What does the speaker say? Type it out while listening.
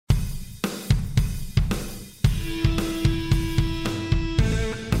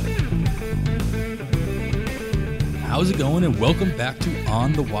How's it going? And welcome back to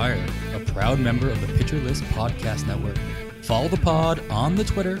On the Wire, a proud member of the Pitcher List Podcast Network. Follow the pod on the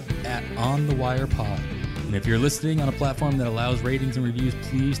Twitter at OnTheWirePod. And if you're listening on a platform that allows ratings and reviews,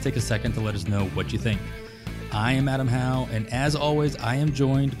 please take a second to let us know what you think. I am Adam Howe, and as always, I am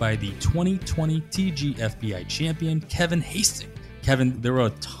joined by the 2020 TGFBI champion, Kevin Hastings. Kevin, there were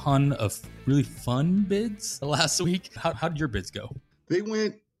a ton of really fun bids last week. How did your bids go? They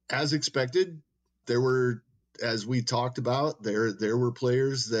went as expected. There were, as we talked about, there were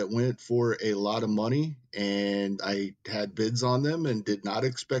players that went for a lot of money, and I had bids on them and did not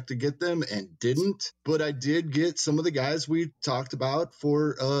expect to get them and didn't. But I did get some of the guys we talked about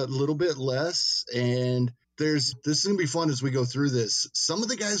for a little bit less, and this is going to be fun as we go through this. Some of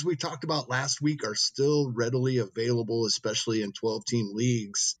the guys we talked about last week are still readily available, especially in 12-team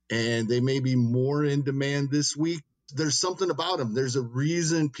leagues, and they may be more in demand this week. There's something about them. There's a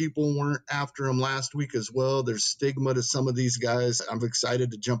reason people weren't after them last week as well. There's stigma to some of these guys. I'm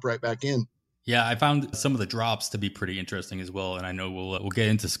excited to jump right back in. Yeah, I found some of the drops to be pretty interesting as well, and I know we'll get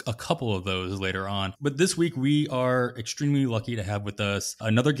into a couple of those later on. But this week, we are extremely lucky to have with us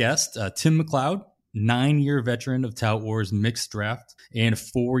another guest, Tim McLeod, 9-year veteran of Tout Wars mixed draft and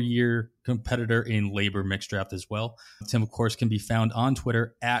 4-year competitor in labor mixed draft as well. Tim, of course, can be found on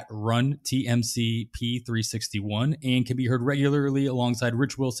Twitter at RunTMCP361 and can be heard regularly alongside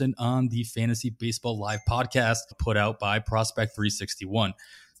Rich Wilson on the Fantasy Baseball Live podcast put out by Prospect 361.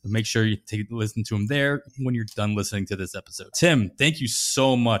 Make sure you listen to him there when you're done listening to this episode. Tim, thank you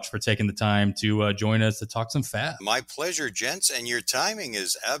so much for taking the time to join us to talk some fab. My pleasure, gents, and your timing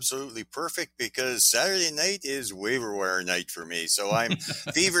is absolutely perfect because Saturday night is waiver wire night for me. So I'm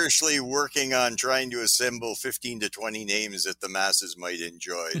feverishly working on trying to assemble 15 to 20 names that the masses might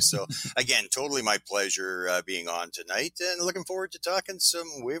enjoy. So again, totally my pleasure being on tonight and looking forward to talking some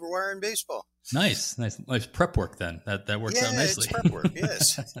waiver wire and baseball. Nice prep work then. That works out nicely. Yeah, it's prep work,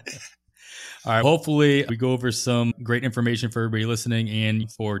 yes. All right. Hopefully we go over some great information for everybody listening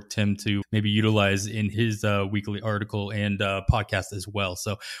and for Tim to maybe utilize in his weekly article and podcast as well.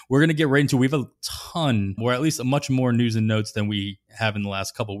 So we're going to get right into it. We have a ton, or at least much more news and notes than we have in the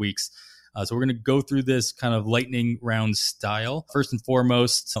last couple of weeks. So we're going to go through this kind of lightning round style. First and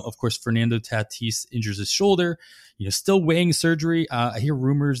foremost, of course, Fernando Tatis injures his shoulder. Still weighing surgery. I hear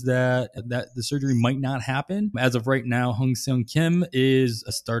rumors that the surgery might not happen. As of right now, Hung-Seung Kim is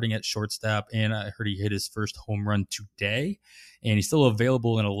starting at shortstop, and I heard he hit his first home run today, and he's still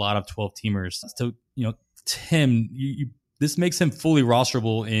available in a lot of 12-teamers. So, Tim, this makes him fully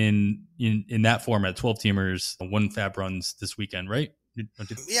rosterable in that format, 12-teamers, 1 fab runs this weekend, right?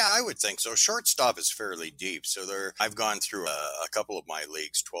 Yeah, I would think so. Shortstop is fairly deep. So I've gone through a couple of my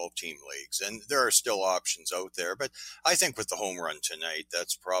leagues, 12-team leagues, and there are still options out there. But I think with the home run tonight,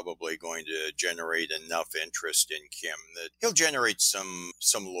 that's probably going to generate enough interest in Kim that he'll generate some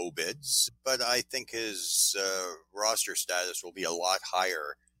low bids. But I think his roster status will be a lot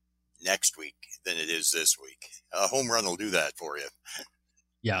higher next week than it is this week. A home run will do that for you.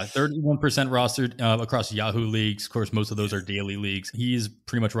 Yeah, 31% rostered across Yahoo leagues. Of course, most of those are daily leagues. He's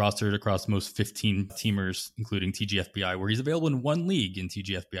pretty much rostered across most 15 teamers, including TGFBI, where he's available in one league in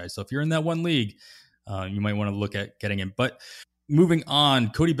TGFBI. So if you're in that one league, you might want to look at getting him. But moving on,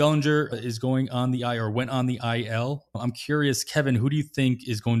 Cody Bellinger is going on the IL, or went on the IL. I'm curious, Kevin, who do you think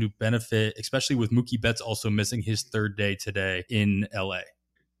is going to benefit, especially with Mookie Betts also missing his third day today in LA?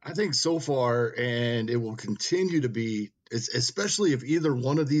 I think so far, and it will continue to be, especially if either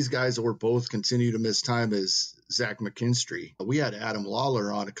one of these guys or both continue to miss time, is Zach McKinstry. We had Adam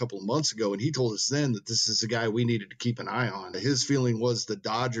Lawler on a couple of months ago, and he told us then that this is a guy we needed to keep an eye on. His feeling was the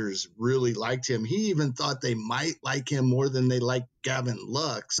Dodgers really liked him. He even thought they might like him more than they liked Gavin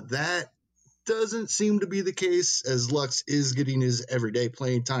Lux. That doesn't seem to be the case, as Lux is getting his everyday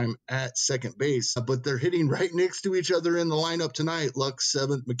playing time at second base. But they're hitting right next to each other in the lineup tonight. Lux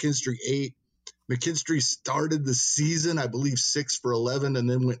 7th, McKinstry 8th. McKinstry started the season, I believe, 6 for 11 and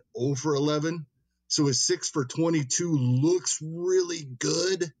then went 0 for 11. So his 6 for 22 looks really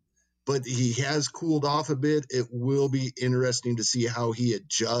good, but he has cooled off a bit. It will be interesting to see how he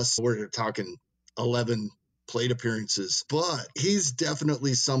adjusts. We're talking 11 plate appearances, but he's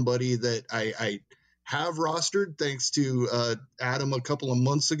definitely somebody that I have rostered thanks to Adam a couple of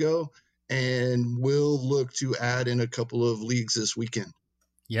months ago, and will look to add in a couple of leagues this weekend.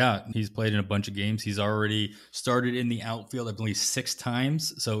 Yeah, he's played in a bunch of games. He's already started in the outfield, I believe, 6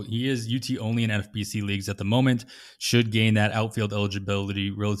 times. So he is UT only in NFBC leagues at the moment. Should gain that outfield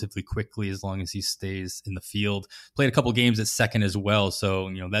eligibility relatively quickly as long as he stays in the field. Played a couple games at second as well. So,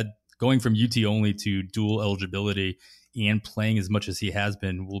 that going from UT only to dual eligibility and playing as much as he has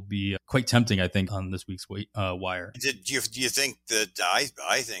been will be quite tempting, I think, on this week's wire. Do you think that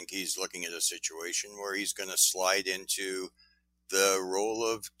I think he's looking at a situation where he's going to slide into the role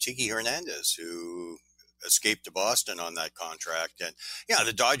of Tiki Hernandez, who escaped to Boston on that contract? And yeah,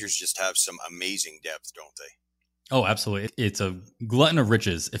 the Dodgers just have some amazing depth, don't they? Oh, absolutely. It's a glutton of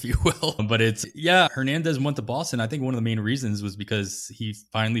riches, if you will. But Hernandez went to Boston. I think one of the main reasons was because he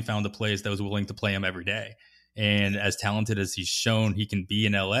finally found a place that was willing to play him every day. And as talented as he's shown he can be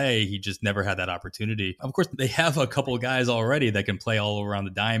in LA, he just never had that opportunity. Of course, they have a couple of guys already that can play all around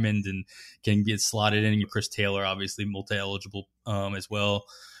the diamond and can get slotted in. Chris Taylor, obviously multi-eligible as well.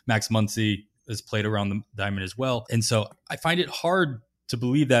 Max Muncy has played around the diamond as well. And so I find it hard to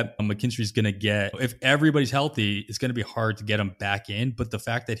believe that McKinstry's going to get, if everybody's healthy, it's going to be hard to get him back in. But the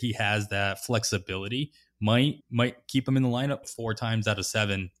fact that he has that flexibility might keep him in the lineup 4 times out of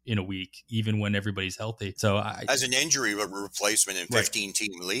 7 in a week, even when everybody's healthy. So as an injury replacement in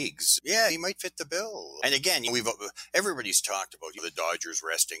 15-team leagues, yeah, he might fit the bill. And again, everybody's talked about the Dodgers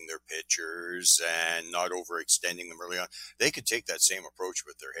resting their pitchers and not overextending them early on. They could take that same approach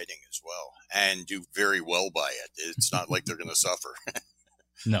with their hitting as well and do very well by it. It's not like they're going to suffer.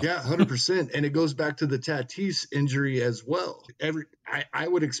 No. Yeah, 100%. And it goes back to the Tatis injury as well. I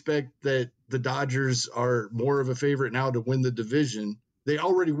would expect that the Dodgers are more of a favorite now to win the division. They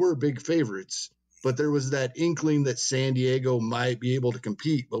already were big favorites, but there was that inkling that San Diego might be able to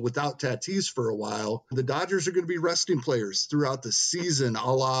compete. But without Tatis for a while, the Dodgers are going to be resting players throughout the season,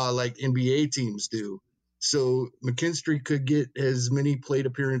 a la like NBA teams do. So McKinstry could get as many plate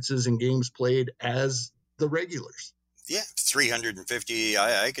appearances and games played as the regulars. Yeah, 350.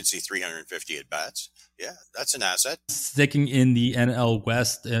 I could see 350 at bats. Yeah, that's an asset. Sticking in the NL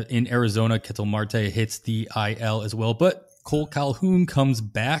West, in Arizona, Ketel Marte hits the IL as well. But Cole Calhoun comes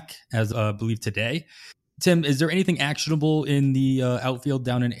back, as I believe today. Tim, is there anything actionable in the outfield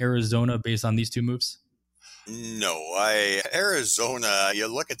down in Arizona based on these 2 moves? No, Arizona, you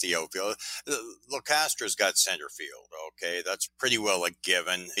look at the outfield, Locastra's got center field, okay? That's pretty well a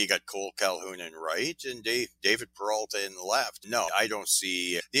given. You got Cole Calhoun in right and David Peralta in the left. No, I don't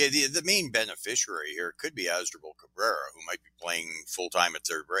see the main beneficiary here could be Asdrubal Cabrera, who might be playing full-time at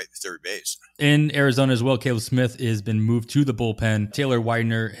third base. In Arizona as well, Caleb Smith has been moved to the bullpen. Taylor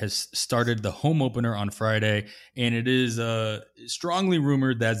Widener has started the home opener on Friday, and it is strongly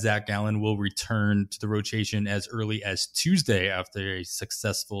rumored that Zach Gallen will return to the rotation as early as Tuesday after a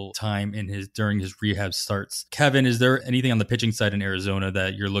successful time during his rehab starts. Kevin, is there anything on the pitching side in Arizona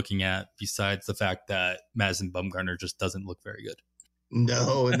that you're looking at besides the fact that Madison Bumgarner just doesn't look very good?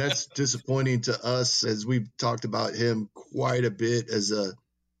 No, and that's disappointing to us, as we've talked about him quite a bit as a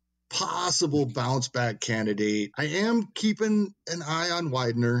possible bounce back candidate. I am keeping an eye on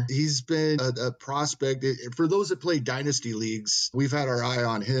Widener. He's been a prospect. For those that play dynasty leagues, we've had our eye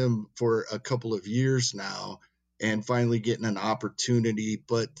on him for a couple of years now and finally getting an opportunity.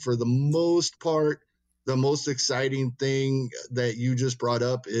 But for the most part, the most exciting thing that you just brought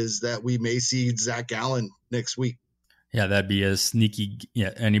up is that we may see Zach Gallen next week. Yeah, that'd be a sneaky.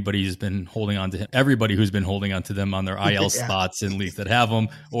 Yeah, anybody who's been holding on to him, everybody who's been holding on to them on their IL spots in leagues that have them,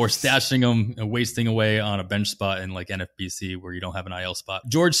 or stashing them and wasting away on a bench spot in like NFBC where you don't have an IL spot.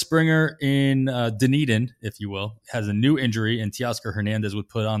 George Springer in Dunedin, if you will, has a new injury, and Teoscar Hernandez would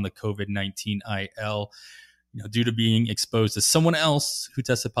put on the COVID-19 IL. Due to being exposed to someone else who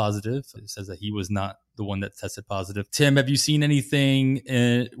tested positive. It says that he was not the one that tested positive. Tim, have you seen anything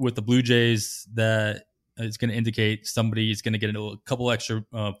with the Blue Jays that is going to indicate somebody is going to get a couple extra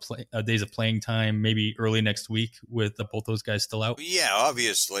days of playing time, maybe early next week with both those guys still out? Yeah,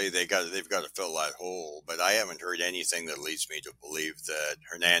 obviously they've got to fill that hole, but I haven't heard anything that leads me to believe that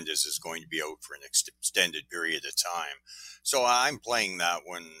Hernandez is going to be out for an extended period of time. So I'm playing that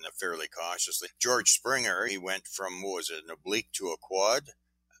one fairly cautiously. George Springer, he went from, an oblique to a quad?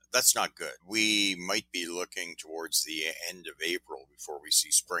 That's not good. We might be looking towards the end of April before we see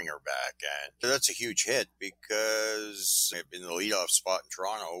Springer back. And that's a huge hit because in the leadoff spot in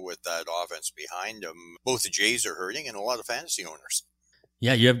Toronto with that offense behind him, both the Jays are hurting and a lot of fantasy owners.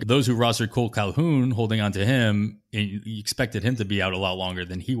 Yeah, you have those who rostered Cole Calhoun holding on to him, and you expected him to be out a lot longer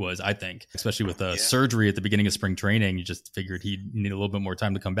than he was, I think, especially with the surgery at the beginning of spring training. You just figured he'd need a little bit more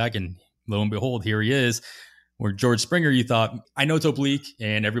time to come back, and lo and behold, here he is. Where George Springer, you thought, I know it's oblique,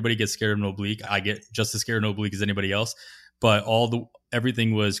 and everybody gets scared of an oblique. I get just as scared of an oblique as anybody else, but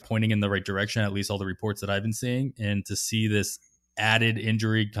everything was pointing in the right direction, at least all the reports that I've been seeing, and to see this added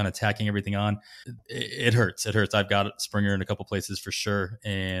injury kind of tacking everything on, it hurts. It hurts. I've got Springer in a couple places for sure,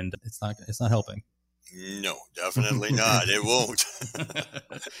 and it's not helping. No, definitely not. It won't.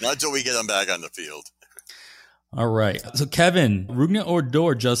 Not until we get him back on the field. All right. So, Kevin, Rougned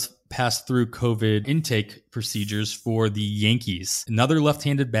Odor just passed through COVID intake procedures for the Yankees. Another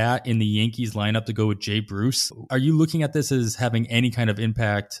left-handed bat in the Yankees lineup to go with Jay Bruce. Are you looking at this as having any kind of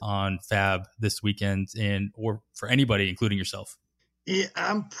impact on Fab this weekend or for anybody, including yourself? Yeah,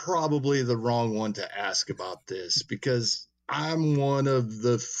 I'm probably the wrong one to ask about this because I'm one of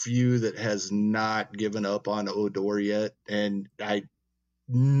the few that has not given up on Odor yet, and I'm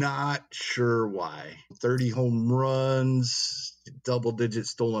not sure why. 30 home runs, double-digit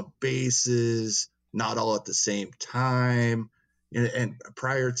stolen bases, not all at the same time. And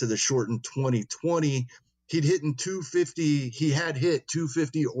prior to the shortened 2020, he'd hit in 250. He had hit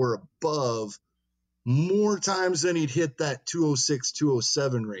 250 or above more times than he'd hit that 206,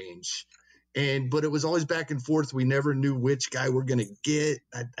 207 range. But it was always back and forth. We never knew which guy we're going to get.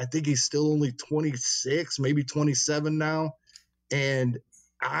 I think he's still only 26, maybe 27 now. And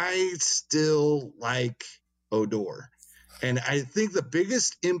I still like Odor. And I think the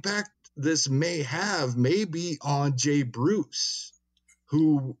biggest impact this may be on Jay Bruce,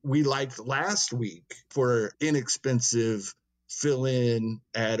 who we liked last week for inexpensive fill-in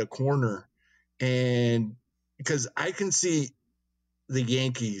at a corner. And because I can see the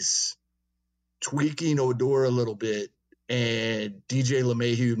Yankees tweaking Odor a little bit and DJ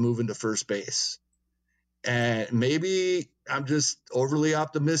LeMahieu moving to first base. And maybe I'm just overly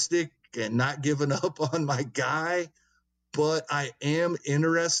optimistic and not giving up on my guy, but I am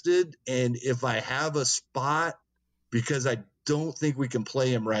interested. And if I have a spot, because I don't think we can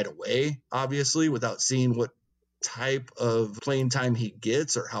play him right away, obviously, without seeing what type of playing time he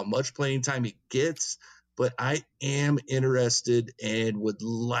gets or how much playing time he gets, but I am interested and would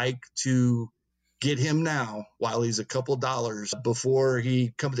like to get him now while he's a couple dollars before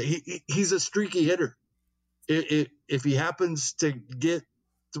he comes. He's a streaky hitter. If he happens to get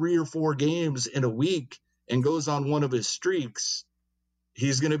 3 or 4 games in a week and goes on one of his streaks,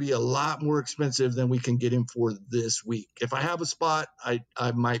 he's going to be a lot more expensive than we can get him for this week. If I have a spot,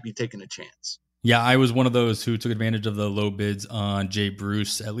 I might be taking a chance. Yeah, I was one of those who took advantage of the low bids on Jay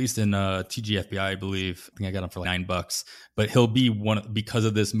Bruce, at least in TGFBI, I believe. I think I got him for like $9. But he'll be because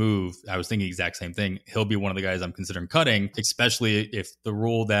of this move. I was thinking the exact same thing. He'll be one of the guys I'm considering cutting, especially if the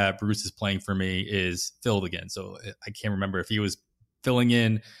role that Bruce is playing for me is filled again. So I can't remember if he was filling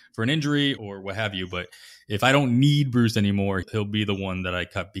in for an injury or what have you. But if I don't need Bruce anymore, he'll be the one that I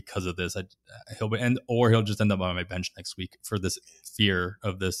cut because of this. He'll just end up on my bench next week for this fear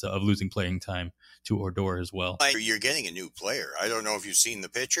of losing playing time to Odor as well. You're getting a new player. I don't know if you've seen the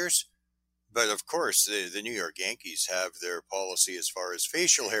pictures, but of course the New York Yankees have their policy as far as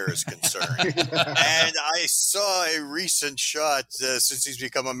facial hair is concerned. And I saw a recent shot since he's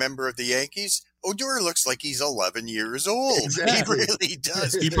become a member of the Yankees. Odor looks like he's 11 years old. Exactly. He really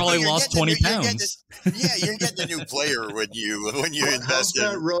does. He probably lost 20 pounds. You're getting a new player when you invest How's in.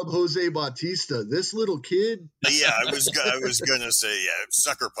 that rub Jose Bautista? This little kid. Yeah, I was gonna say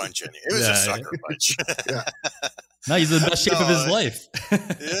sucker punch. It was a sucker punch. Yeah. No, he's in the best shape of his life.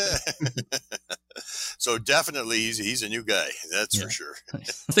 Yeah. So definitely he's a new guy. That's for sure.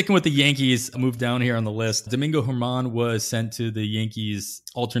 Sticking with the Yankees, move down here on the list. Domingo Germán was sent to the Yankees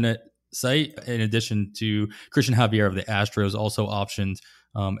alternate site, in addition to Christian Javier of the Astros, also optioned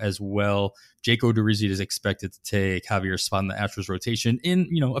as well. Jake Odorizzi is expected to take Javier's spot in the Astros rotation in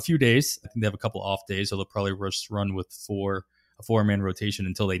a few days. I think they have a couple off days, so they'll probably run with a 4-man rotation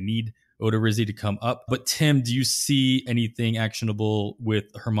until they need Odorizzi to come up. But Tim, do you see anything actionable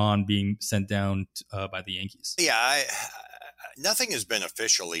with Germán being sent down by the Yankees? Yeah, nothing has been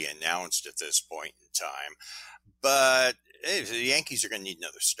officially announced at this point in time, but the Yankees are going to need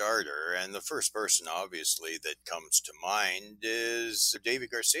another starter, and the first person, obviously, that comes to mind is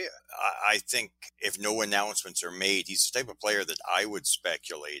David Garcia. I think if no announcements are made, he's the type of player that I would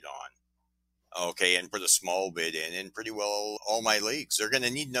speculate on. Okay, and put a small bid in pretty well all my leagues. They're going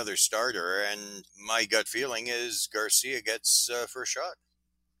to need another starter, and my gut feeling is Garcia gets first shot.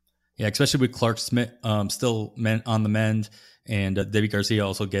 Yeah, especially with Clark Smith still on the mend, and David Garcia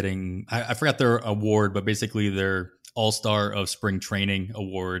also getting, I forgot their award, but basically their All-Star of Spring Training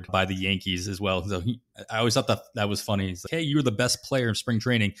award by the Yankees as well. So I always thought that was funny. He's like, hey, you were the best player in spring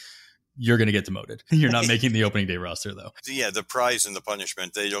training. You're going to get demoted. You're not making the opening day roster, though. Yeah, the prize and the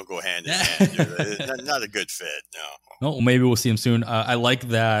punishment, they don't go hand in hand. Not a good fit, no. Well, maybe we'll see him soon. I like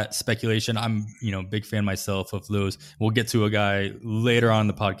that speculation. I'm, big fan myself of those. We'll get to a guy later on in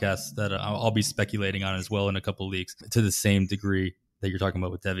the podcast that I'll be speculating on as well in a couple of leagues to the same degree. that you're talking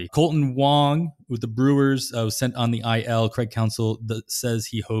about with Devi. Colton Wong with the Brewers was sent on the IL. Craig Counsell says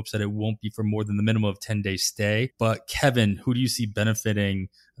he hopes that it won't be for more than the minimum of 10-day stay. But Kevin, who do you see benefiting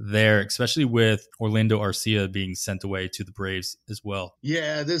there, especially with Orlando Arcia being sent away to the Braves as well?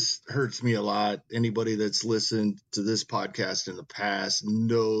 Yeah, this hurts me a lot. Anybody that's listened to this podcast in the past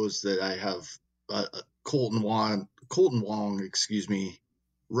knows that I have Colton Wong,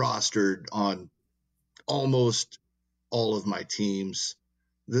 rostered on almost all of my teams.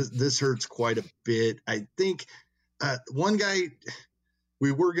 This hurts quite a bit. I think one guy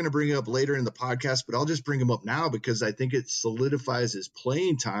we were going to bring up later in the podcast, but I'll just bring him up now because I think it solidifies his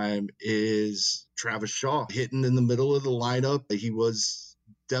playing time, is Travis Shaw, hitting in the middle of the lineup. He was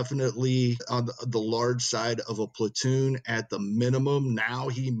definitely on the large side of a platoon at the minimum. Now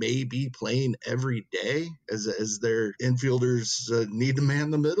he may be playing every day as their infielders need to man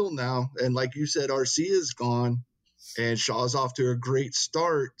the middle now. And like you said, Arcia is gone and Shaw's off to a great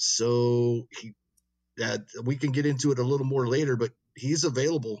start. So we can get into it a little more later, but he's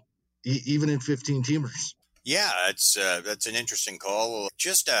available even in 15 teamers. Yeah, that's an interesting call.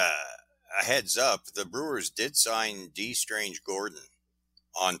 Just a heads up, the Brewers did sign D. Strange Gordon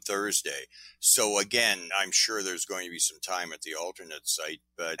on Thursday. So again, I'm sure there's going to be some time at the alternate site,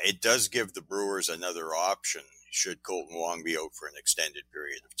 but it does give the Brewers another option should Colton Wong be out for an extended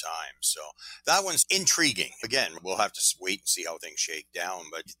period of time. So that one's intriguing. Again, we'll have to wait and see how things shake down,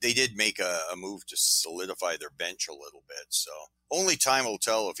 but they did make a move to solidify their bench a little bit. So only time will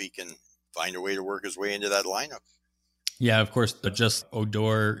tell if he can find a way to work his way into that lineup. Yeah, of course, just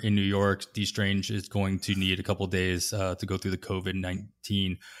Odor in New York, D. Strange is going to need a couple of days to go through the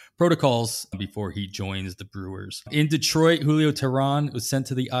COVID-19 protocols before he joins the Brewers. In Detroit, Julio Teheran was sent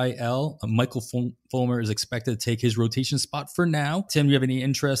to the IL. Michael Fulmer is expected to take his rotation spot for now. Tim, do you have any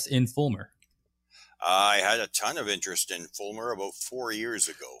interest in Fulmer? I had a ton of interest in Fulmer about 4 years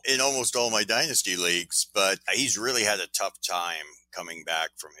ago in almost all my dynasty leagues, but he's really had a tough time coming back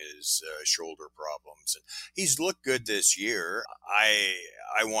from his shoulder problems. And he's looked good this year.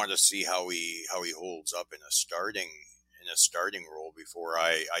 I want to see how he holds up in a starting role before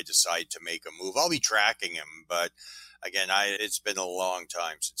I decide to make a move. I'll be tracking him, but again, it's been a long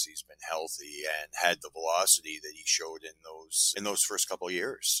time since he's been healthy and had the velocity that he showed in those first couple of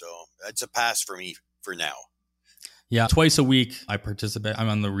years. So that's a pass for me for now. Yeah, twice a week I participate. I'm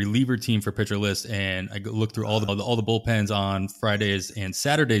on the reliever team for Pitcher List, and I look through all the bullpens on Fridays and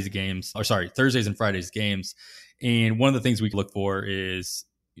Saturdays games. Or sorry, Thursdays and Fridays games. And one of the things we look for is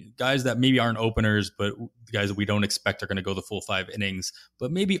guys that maybe aren't openers, but guys that we don't expect are going to go the full 5 innings,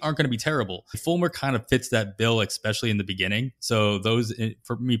 but maybe aren't going to be terrible. Fulmer kind of fits that bill, especially in the beginning. So those,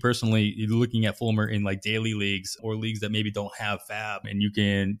 for me personally, looking at Fulmer in like daily leagues or leagues that maybe don't have FAB, and you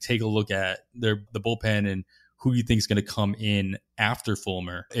can take a look at the bullpen and who you think is going to come in after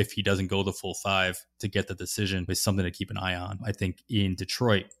Fulmer if he doesn't go the full 5 to get the decision is something to keep an eye on. I think in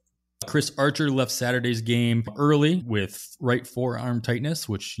Detroit, Chris Archer left Saturday's game early with right forearm tightness,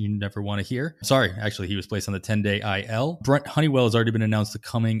 which you never want to hear. Sorry, actually, he was placed on the 10-day IL. Brent Honeywell has already been announced to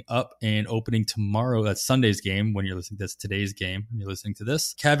coming up and opening tomorrow. That's Sunday's game when you're listening. That's today's game when you're listening to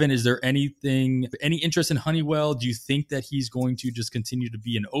this. Kevin, is there any interest in Honeywell? Do you think that he's going to just continue to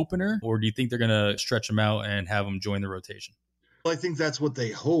be an opener, or do you think they're going to stretch him out and have him join the rotation? Well, I think that's what they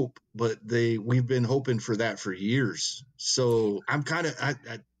hope, but we've been hoping for that for years. So I'm kind of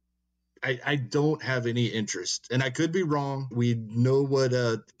I don't have any interest, and I could be wrong. We know what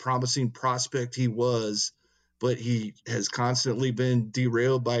a promising prospect he was, but he has constantly been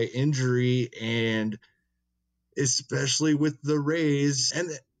derailed by injury, and especially with the Rays. And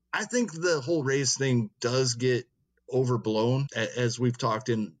I think the whole Rays thing does get overblown, as we've talked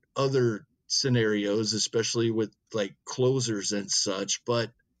in other scenarios, especially with like closers and such. But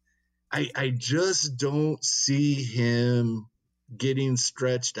I just don't see him getting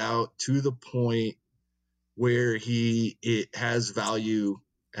stretched out to the point where it has value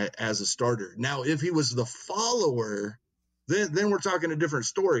as a starter. Now, if he was the follower, then we're talking a different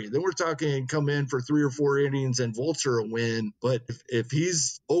story. Then we're talking come in for 3 or 4 innings and vulture a win. But if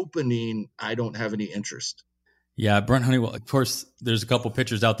he's opening, I don't have any interest. Yeah, Brent Honeywell, of course, there's a couple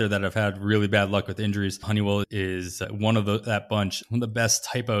pitchers out there that have had really bad luck with injuries. Honeywell is one of that bunch. One of the best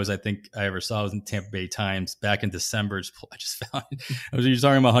typos I think I ever saw was in Tampa Bay Times back in December. I just found it. As you were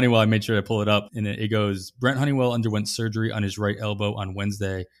talking about Honeywell, I made sure to pull it up. And it goes, Brent Honeywell underwent surgery on his right elbow on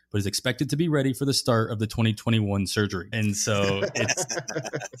Wednesday, but is expected to be ready for the start of the 2021 surgery. And so it's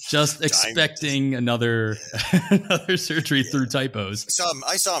just expecting another surgery through typos.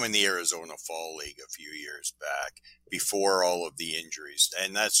 I saw him in the Arizona Fall League a few years back before all of the injuries,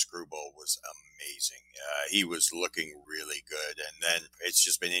 and that screwball was amazing. He was looking really good, and then it's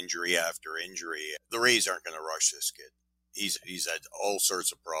just been injury after injury. The Rays aren't going to rush this kid. He's had all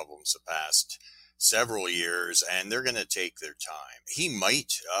sorts of problems the past several years, and they're going to take their time. He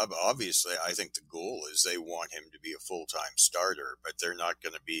might, obviously, I think the goal is they want him to be a full-time starter, but they're not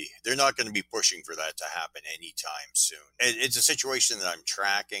going to be pushing for that to happen anytime soon. It's a situation that I'm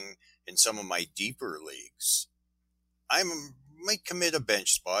tracking in some of my deeper leagues. I might commit a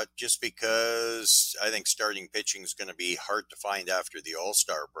bench spot just because I think starting pitching is going to be hard to find after the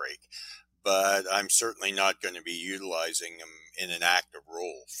All-Star break. But I'm certainly not going to be utilizing him in an active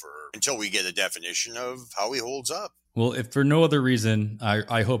role until we get a definition of how he holds up. Well, if for no other reason,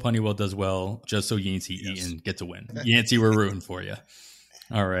 I hope Honeywell does well, just so Yancey Eaton get to win. Yancey, we're rooting for you.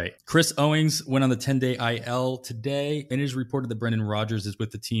 All right. Chris Owings went on the 10-day IL today, and it is reported that Brendan Rodgers is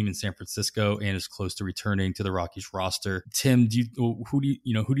with the team in San Francisco and is close to returning to the Rockies roster. Tim, who do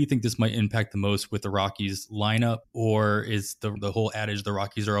you think this might impact the most with the Rockies lineup, or is the whole adage the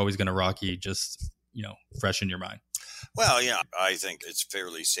Rockies are always going to Rocky just fresh in your mind? Well, I think it's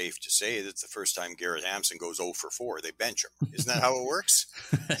fairly safe to say that the first time Garrett Hampson goes 0 for 4, they bench him. Isn't that how it works?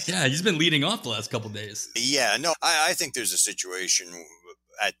 Yeah, he's been leading off the last couple of days. Yeah, no, I think there's a situation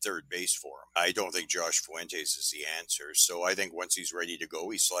at third base for him. I don't think Josh Fuentes is the answer. So I think once he's ready to go,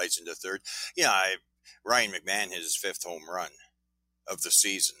 he slides into third. Ryan McMahon hit his 5th home run of the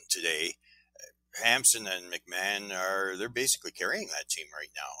season today. Hampson and McMahon they're basically carrying that team right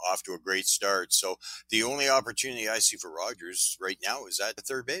now, off to a great start. So the only opportunity I see for Rodgers right now is at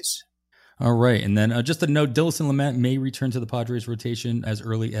third base. All right. And then just a note, Dillison Lamet may return to the Padres rotation as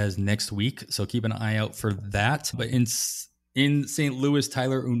early as next week. So keep an eye out for that. But in St. Louis,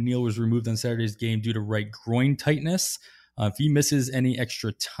 Tyler O'Neill was removed on Saturday's game due to right groin tightness. If he misses any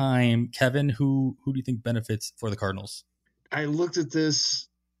extra time, Kevin, who do you think benefits for the Cardinals? I looked at this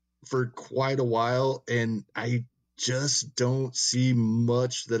for quite a while, and I just don't see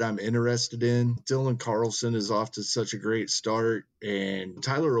much that I'm interested in. Dylan Carlson is off to such a great start, and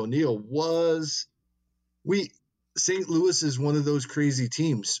Tyler O'Neill St. Louis is one of those crazy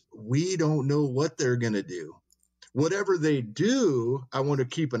teams. We don't know what they're going to do. Whatever they do, I want to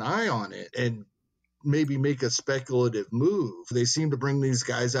keep an eye on it and maybe make a speculative move. They seem to bring these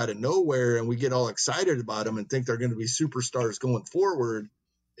guys out of nowhere, and we get all excited about them and think they're going to be superstars going forward,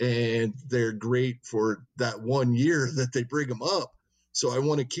 and they're great for that 1 year that they bring them up. So I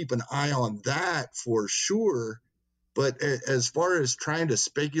want to keep an eye on that for sure. But as far as trying to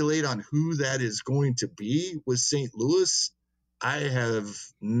speculate on who that is going to be with St. Louis, I have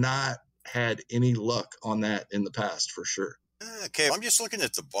not had any luck on that in the past for sure. Okay, I'm just looking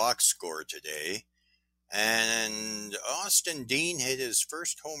at the box score today, and Austin Dean hit his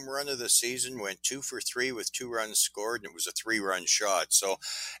first home run of the season, went 2 for 3 with 2 runs scored, and it was a 3-run shot. So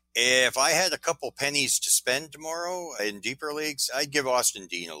if I had a couple pennies to spend tomorrow in deeper leagues, I'd give Austin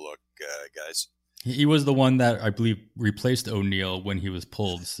Dean a look, guys. He was the one that I believe replaced O'Neill when he was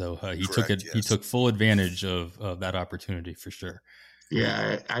pulled. So he took full advantage of that opportunity for sure.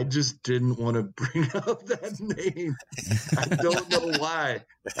 Yeah, I just didn't want to bring up that name. I don't know why.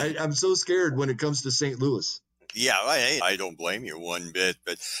 I'm so scared when it comes to St. Louis. Yeah, I don't blame you one bit,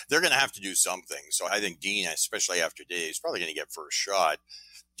 but they're going to have to do something. So I think Dean, especially after today, is probably going to get first shot.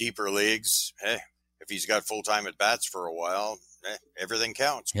 Deeper leagues, if he's got full-time at-bats for a while, everything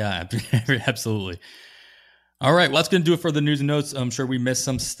counts. Yeah, absolutely. All right, well, that's going to do it for the news and notes. I'm sure we missed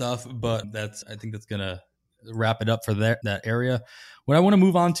some stuff, but I think that's going to wrap it up for that area. What I want to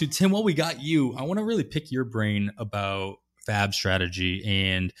move on to, Tim, while we got you, I want to really pick your brain about fab strategy.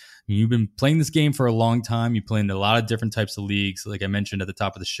 And you've been playing this game for a long time. You play in a lot of different types of leagues. Like I mentioned at the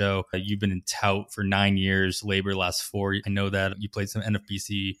top of the show, you've been in tout for 9 years, labor last 4. I know that you played some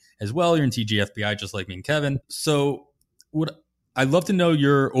NFBC as well. You're in TGFBI just like me and Kevin. So I'd love to know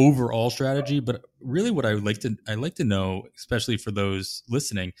your overall strategy, but really what I'd like to know, especially for those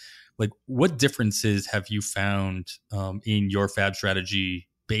listening, like what differences have you found in your fab strategy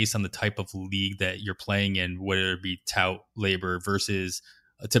based on the type of league that you're playing in, whether it be tout labor versus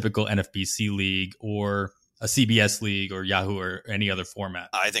a typical NFBC league or a CBS league or Yahoo or any other format?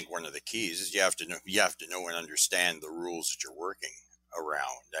 I think one of the keys is you have to know and understand the rules that you're working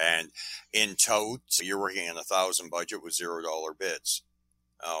around. And in tout, you're working on $1,000 budget with $0 bids.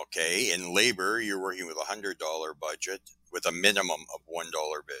 Okay, in labor, you're working with $100 budget with a minimum of $1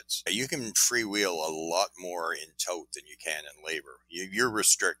 bids. You can freewheel a lot more in tout than you can in labor. You're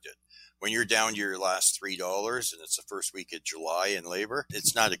restricted. When you're down to your last $3 and it's the first week of July in labor,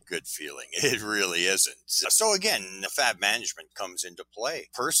 it's not a good feeling. It really isn't. So again, the fab management comes into play.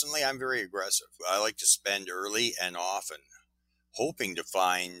 Personally, I'm very aggressive. I like to spend early and often, hoping to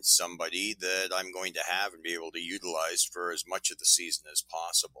find somebody that I'm going to have and be able to utilize for as much of the season as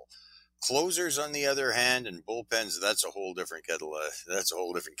possible. Closers, on the other hand, and bullpens, that's a whole different kettle of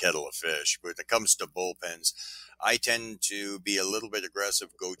fish. But when it comes to bullpens, I tend to be a little bit aggressive,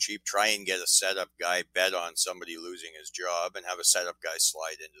 go cheap, try and get a setup guy, bet on somebody losing his job, and have a setup guy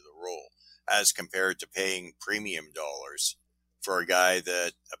slide into the role, as compared to paying premium dollars for a guy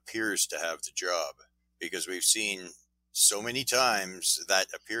that appears to have the job. Because we've seen so many times that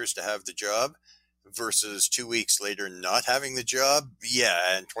appears to have the job versus 2 weeks later not having the job. Yeah,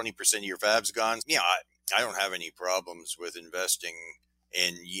 and 20% of your fab's gone. Yeah, I don't have any problems with investing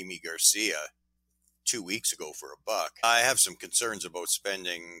in Yimi Garcia 2 weeks ago for $1. I have some concerns about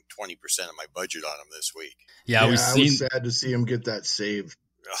spending 20% of my budget on him this week. Yeah, I was sad to see him get that save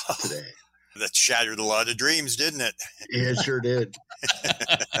today. That shattered a lot of dreams, didn't it? Yeah, it sure did.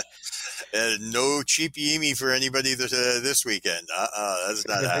 No cheap Yimi for anybody this weekend. That's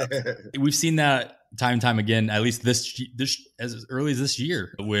not happening. We've seen that time and time again, at least this as early as this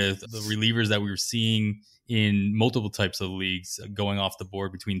year, with the relievers that we were seeing in multiple types of leagues going off the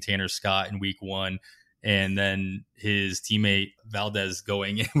board between Tanner Scott in week 1 and then his teammate Valdez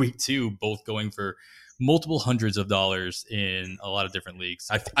going in week 2, both going for multiple hundreds of dollars in a lot of different leagues.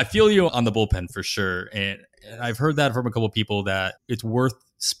 I feel you on the bullpen for sure. And I've heard that from a couple of people that it's worth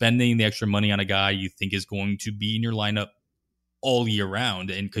spending the extra money on a guy you think is going to be in your lineup all year round,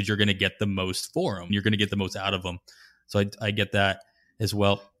 and because you're going to get the most for him, you're going to get the most out of him. So I get that as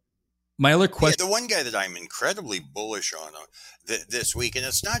well. My other question, the one guy that I'm incredibly bullish on this week, and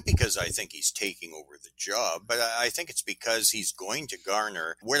it's not because I think he's taking over the job, but I think it's because he's going to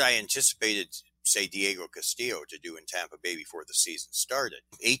garner what I anticipated, say, Diego Castillo to do in Tampa Bay before the season started.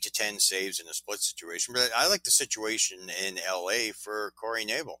 8 to 10 saves in a split situation. But I like the situation in LA for Corey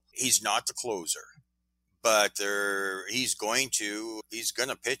Knebel. He's not the closer, but he's going to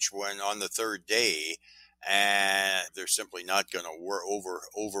pitch when on the third day, and they're simply not going to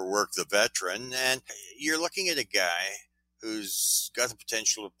overwork the veteran. And you're looking at a guy who's got the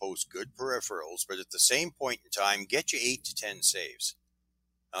potential to post good peripherals, but at the same point in time, get you 8 to 10 saves.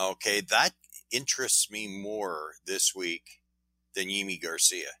 Okay, that interests me more this week than Yimi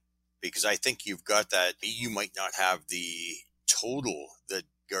Garcia, because I think you've got that. You might not have the total that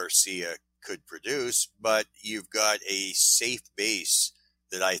Garcia could produce, but you've got a safe base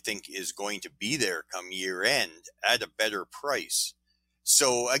that I think is going to be there come year end at a better price.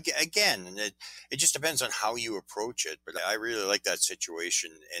 So again, it just depends on how you approach it. But I really like that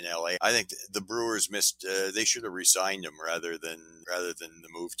situation in LA. I think the Brewers missed. They should have re-signed him rather than the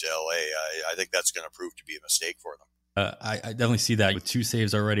move to LA. I think that's going to prove to be a mistake for them. I definitely see that with 2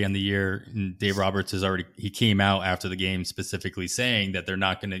 saves already on the year. And Dave Roberts he came out after the game specifically saying that they're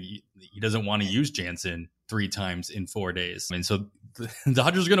not going to. He doesn't want to use Jansen 3 times in 4 days, and so the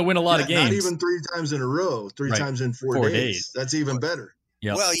Dodgers are going to win a lot of games. Not even 3 times in a row. 3 times in 4 days. That's even better.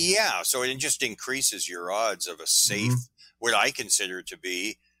 Yep. Well, yeah. So it just increases your odds of a safe, what I consider to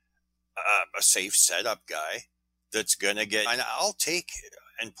be a safe setup guy that's going to get. And I'll take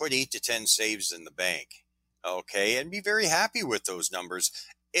and put 8 to 10 saves in the bank, okay, and be very happy with those numbers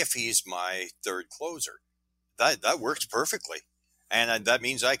if he's my third closer. That works perfectly, and that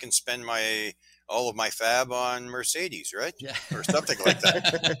means I can spend all of my fab on Mercedes, right? Yeah. Or something like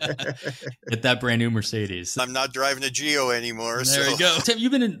that. Get that brand new Mercedes. I'm not driving a Geo anymore. There you go. Tim,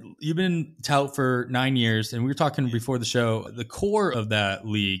 you've been in tout for 9 years, and we were talking before the show. The core of that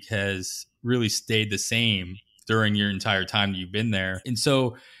league has really stayed the same during your entire time that you've been there. And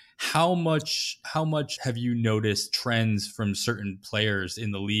so how much have you noticed trends from certain players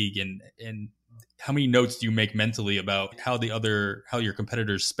in the league, and how many notes do you make mentally about how your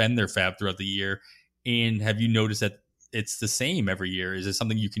competitors spend their fab throughout the year? And have you noticed that it's the same every year? Is it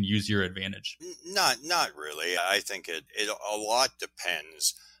something you can use your advantage? Not really. I think it a lot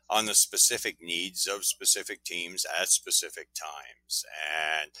depends on the specific needs of specific teams at specific times.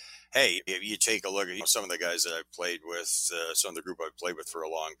 And hey, if you take a look at some of the guys that I've played with, some of the group I've played with for a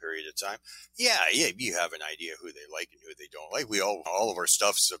long period of time, yeah, you have an idea who they like and who they don't like. We all of our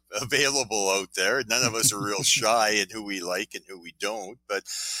stuff's available out there. None of us are real shy in who we like and who we don't. But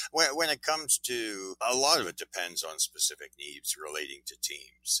when it comes to, a lot of it depends on specific needs relating to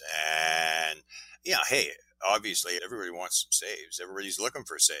teams. And yeah, hey, obviously everybody wants some saves. Everybody's looking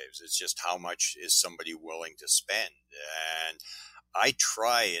for saves. It's just how much is somebody willing to spend. And I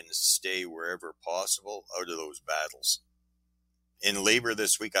try and stay wherever possible out of those battles. In labor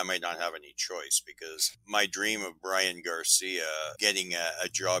this week, I might not have any choice because my dream of Brian Garcia getting a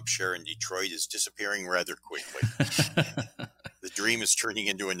job share in Detroit is disappearing rather quickly. The dream is turning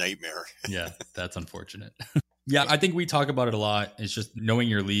into a nightmare. Yeah, that's unfortunate. Yeah, I think we talk about it a lot. It's just knowing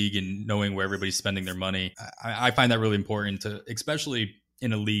your league and knowing where everybody's spending their money. I find that really important, to, especially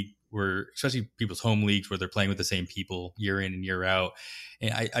in a league where, especially people's home leagues where they're playing with the same people year in and year out.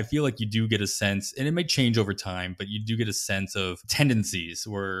 And I feel like you do get a sense, and it may change over time, but you do get a sense of tendencies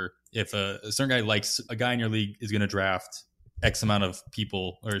where if a certain guy likes, a guy in your league is going to draft X amount of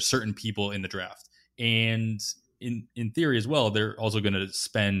people or certain people in the draft. And in theory as well, they're also going to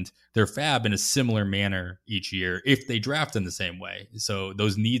spend their fab in a similar manner each year if they draft in the same way. So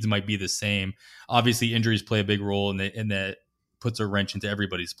those needs might be the same. Obviously, injuries play a big role, and that puts a wrench into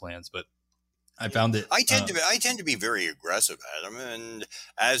everybody's plans. But I found it. I tend to be very aggressive, Adam, and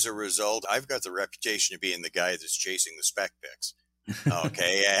as a result, I've got the reputation of being the guy that's chasing the spec picks.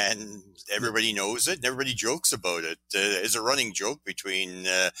 Okay, and everybody knows it, and everybody jokes about it. It's a running joke between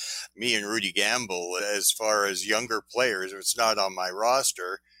me and Rudy Gamble as far as younger players. If it's not on my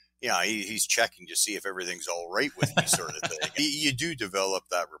roster, yeah, he's checking to see if everything's all right with me, sort of thing. You do develop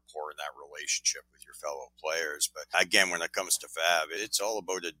that rapport and that relationship with your fellow players. But again, when it comes to fab, it's all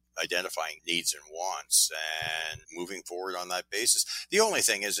about identifying needs and wants and moving forward on that basis. The only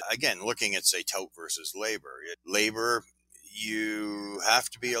thing is, again, looking at, say, tout versus labor. Labor, you have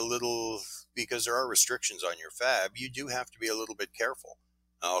to be a little, because there are restrictions on your fab, you do have to be a little bit careful.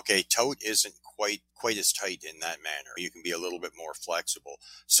 Okay, tout isn't quite as tight in that manner. You can be a little bit more flexible.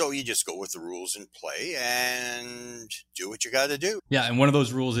 So you just go with the rules in play and do what you got to do. Yeah, and one of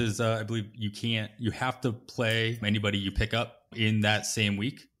those rules is, I believe you have to play anybody you pick up in that same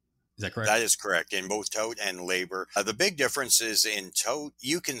week. Is that correct? That is correct, in both tout and labor. The big difference is in tout,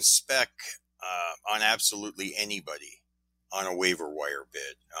 you can spec on absolutely anybody on a waiver wire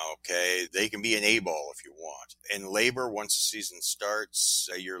bid. Okay, they can be an A-ball if you want. In labor, once the season starts,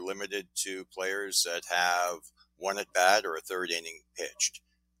 you're limited to players that have one at bat or a third inning pitched.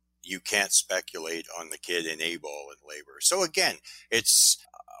 You can't speculate on the kid in A-ball in labor. So again, it's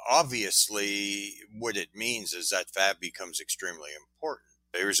obviously what it means is that fab becomes extremely important.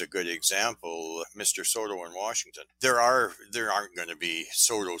 Here's a good example, Mr. Soto in Washington. There aren't going to be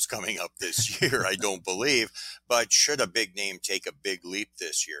Sotos coming up this year, I don't believe. But should a big name take a big leap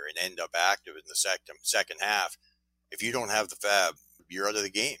this year and end up active in the second half, if you don't have the fab, you're out of the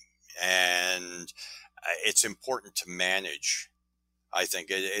game. And it's important to manage. I think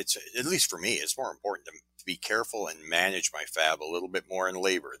it's, at least for me, it's more important to be careful and manage my fab a little bit more in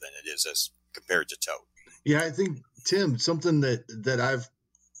labor than it is as compared to tout. Yeah, I think, Tim, something that I've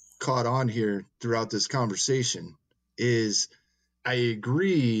caught on here throughout this conversation is I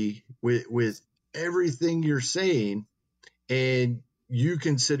agree with everything you're saying, and you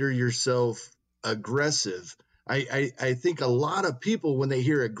consider yourself aggressive. I think a lot of people, when they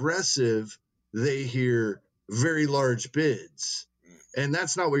hear aggressive, they hear very large bids. And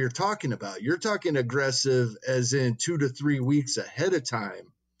that's not what you're talking about. You're talking aggressive as in 2 to 3 weeks ahead of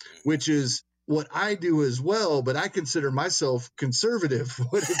time, which is what I do as well, but I consider myself conservative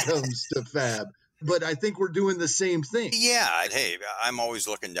when it comes to fab. But I think we're doing the same thing. Yeah. Hey, I'm always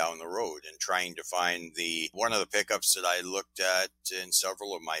looking down the road and trying to find one of the pickups that I looked at in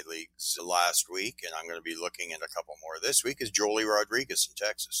several of my leagues last week, and I'm going to be looking at a couple more this week, is Joely Rodriguez in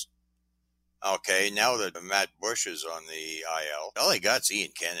Texas. Okay, now that Matt Bush is on the IL, all he got's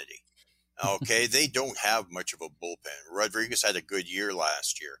Ian Kennedy. Okay, they don't have much of a bullpen. Rodriguez had a good year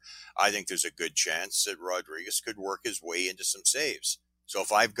last year. I think there's a good chance that Rodriguez could work his way into some saves. So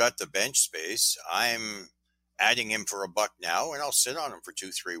if I've got the bench space, I'm adding him for $1 now, and I'll sit on him for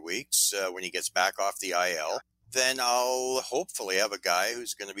 2-3 weeks when he gets back off the IL. Then I'll hopefully have a guy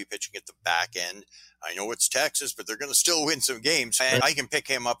who's going to be pitching at the back end. I know it's Texas, but they're going to still win some games. And I can pick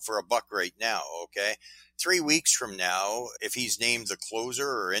him up for $1 right now, okay? 3 weeks from now, if he's named the closer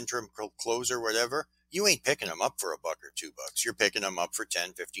or interim closer, whatever, you ain't picking them up for $1 or $2. You're picking them up for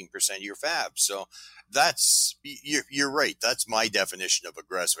 10, 15% of your fab. So you're right. That's my definition of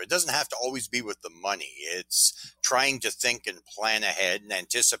aggressive. It doesn't have to always be with the money. It's trying to think and plan ahead and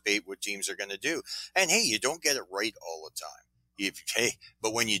anticipate what teams are going to do. And hey, you don't get it right all the time.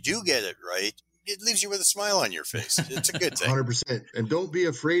 But when you do get it right, it leaves you with a smile on your face. It's a good thing. 100%. And don't be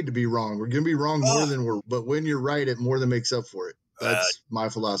afraid to be wrong. We're going to be wrong more than but when you're right, it more than makes up for it. That's my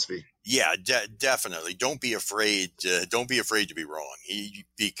philosophy. Yeah, definitely. Don't be afraid. Don't be afraid to be wrong,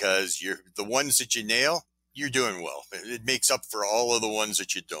 because you're the ones that you nail, you're doing well. It makes up for all of the ones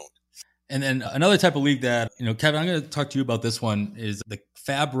that you don't. And then another type of league that, Kevin, I'm going to talk to you about this one is the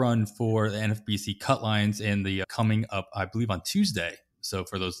Fab Run for the NFBC cut lines and the coming up, I believe, on Tuesday. So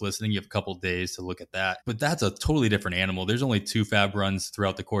for those listening, you have a couple of days to look at that. But that's a totally different animal. There's only 2 Fab runs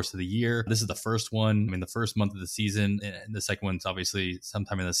throughout the course of the year. This is the first one, the first month of the season. And the second one's obviously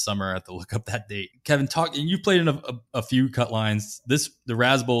sometime in the summer. I have to look up that date. Kevin, you've played in a few cut lines. The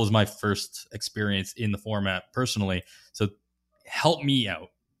Raz Bowl was my first experience in the format personally. So help me out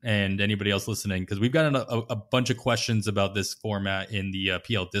and anybody else listening, because we've gotten a bunch of questions about this format in the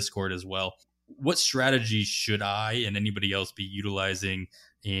PL Discord as well. What strategy should I and anybody else be utilizing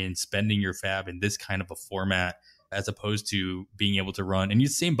in spending your fab in this kind of a format, as opposed to being able to run and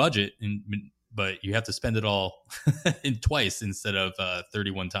use the same budget, but you have to spend it all in twice instead of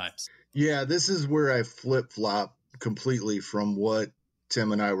 31 times? Yeah, this is where I flip-flop completely from what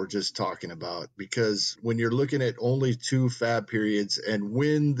Tim and I were just talking about, because when you're looking at only 2 fab periods and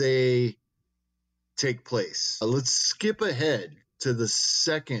when they take place, let's skip ahead to the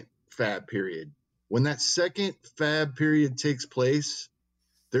second fab period. When that second fab period takes place,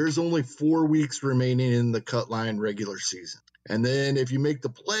 there's only 4 weeks remaining in the cut line regular season. And then if you make the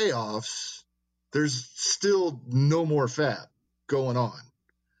playoffs, there's still no more fab going on.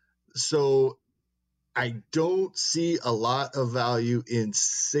 So I don't see a lot of value in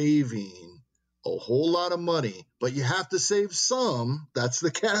saving a whole lot of money, but you have to save some. That's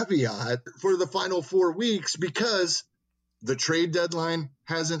the caveat for the final 4 weeks, because the trade deadline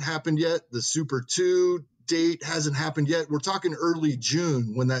hasn't happened yet. The Super 2 date hasn't happened yet. We're talking early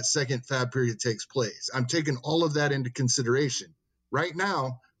June when that second fab period takes place. I'm taking all of that into consideration. Right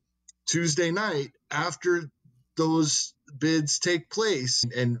now, Tuesday night, after those bids take place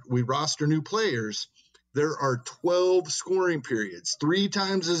and we roster new players, there are 12 scoring periods, 3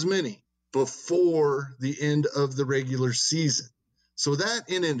 times as many before the end of the regular season. So that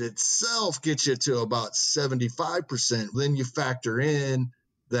in and itself gets you to about 75%. Then you factor in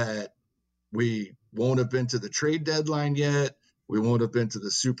that we won't have been to the trade deadline yet. We won't have been to the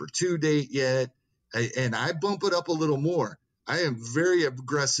Super 2 date yet. And I bump it up a little more. I am very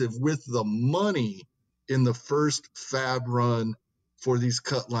aggressive with the money in the first fab run for these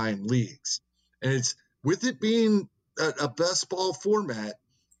cut line leagues. And it's with it being a best ball format,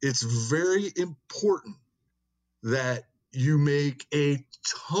 it's very important that you make a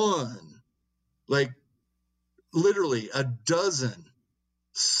ton, like literally a dozen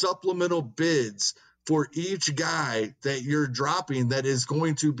supplemental bids for each guy that you're dropping that is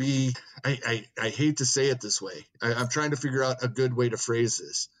going to be, I hate to say it this way. I'm trying to figure out a good way to phrase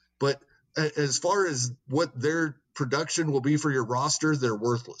this. But as far as what their production will be for your roster, they're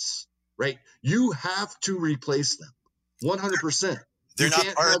worthless, right? You have to replace them 100%. They're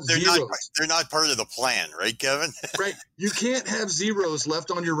not part of the plan, right, Kevin? Right. You can't have zeros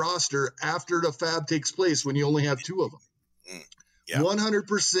left on your roster after the fab takes place when you only have 2 of them. Yeah.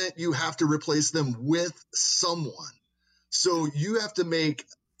 100% you have to replace them with someone. So you have to make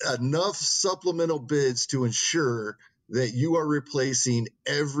enough supplemental bids to ensure that you are replacing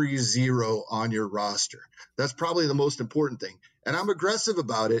every 0 on your roster. That's probably the most important thing. And I'm aggressive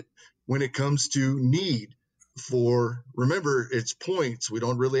about it when it comes to need. Remember, it's points. We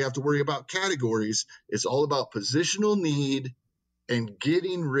don't really have to worry about categories. It's all about positional need and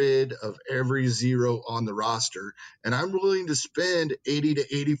getting rid of every 0 on the roster. And I'm willing to spend 80 to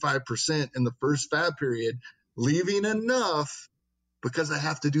 85% in the first fab period, leaving enough because I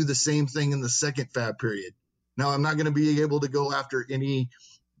have to do the same thing in the second fab period. Now, I'm not going to be able to go after any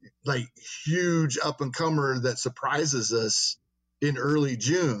like huge up-and-comer that surprises us in early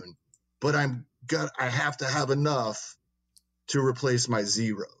June, but I have to have enough to replace my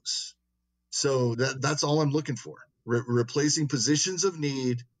zeros. So that's all I'm looking for. Replacing positions of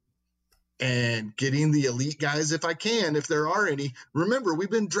need and getting the elite guys if I can, if there are any. Remember, we've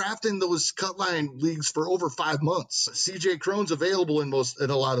been drafting those cut line leagues for over 5 months. CJ Crone's available in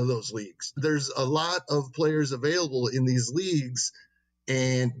a lot of those leagues. There's a lot of players available in these leagues,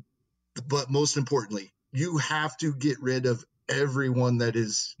 but most importantly, you have to get rid of everyone that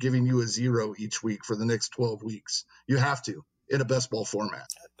is giving you a 0 each week for the next 12 weeks. You have to in a best ball format.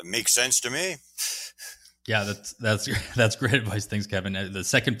 That makes sense to me. Yeah, that's great advice. Thanks, Kevin. The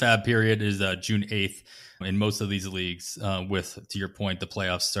second fab period is June 8th in most of these leagues, with, to your point, the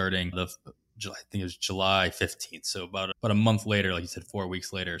playoffs starting I think it was July 15th. So about a month later, like you said, 4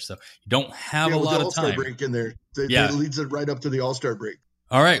 weeks later. So you don't have a lot the of time. All-Star break in there. It leads it right up to the All-Star break.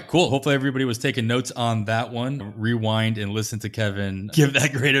 All right, cool. Hopefully everybody was taking notes on that one. Rewind and listen to Kevin give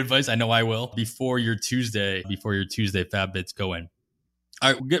that great advice. I know I will before your Tuesday fab bits go in.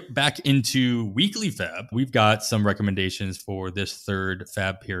 All right, we'll get back into weekly fab. We've got some recommendations for this third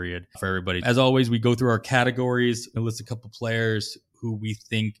fab period for everybody. As always, we go through our categories and list a couple players who we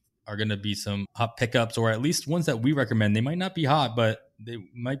think are going to be some hot pickups, or at least ones that we recommend. They might not be hot, but they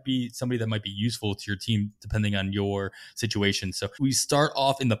might be somebody that might be useful to your team depending on your situation. So we start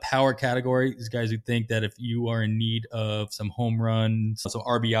off in the power category. These guys who think that if you are in need of some home runs, so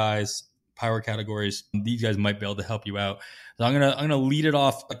RBIs, power categories, these guys might be able to help you out. So I'm gonna lead it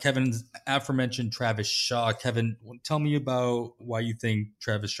off. Kevin's aforementioned Travis Shaw. Kevin, tell me about why you think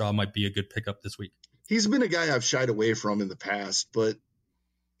Travis Shaw might be a good pickup this week. He's been a guy I've shied away from in the past, but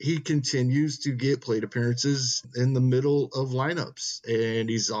he continues to get plate appearances in the middle of lineups, and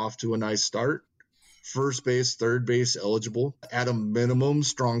he's off to a nice start. First base, third base eligible at a minimum,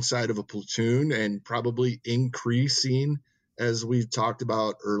 strong side of a platoon, and probably increasing as we talked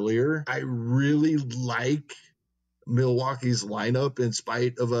about earlier. I really like Milwaukee's lineup in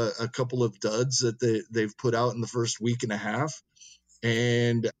spite of a couple of duds that they've put out in the first week and a half.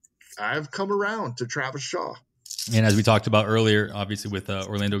 And I've come around to Travis Shaw. And as we talked about earlier, obviously with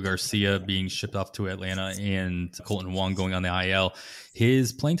Orlando Garcia being shipped off to Atlanta and Colton Wong going on the IL,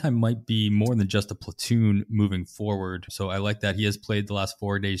 his playing time might be more than just a platoon moving forward. So I like that. He has played the last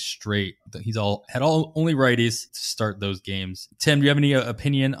 4 days straight. He's only righties to start those games. Tim, do you have any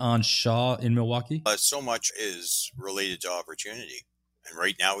opinion on Shaw in Milwaukee? So much is related to opportunity. And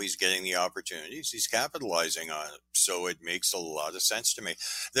right now he's getting the opportunities. He's capitalizing on it. So it makes a lot of sense to me.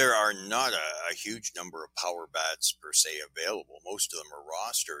 There are not a huge number of power bats per se available. Most of them are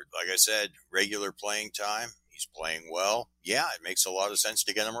rostered. Like I said, regular playing time. He's playing well. Yeah, it makes a lot of sense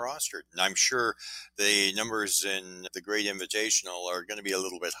to get him rostered. And I'm sure the numbers in the Great Invitational are going to be a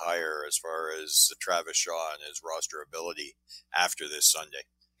little bit higher as far as Travis Shaw and his roster ability after this Sunday.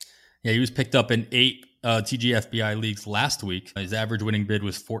 Yeah, he was picked up in 8 TGFBI leagues last week. His average winning bid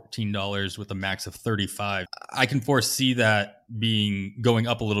was $14 with a max of $35. I can foresee that going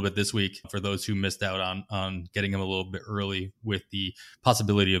up a little bit this week for those who missed out on getting him a little bit early, with the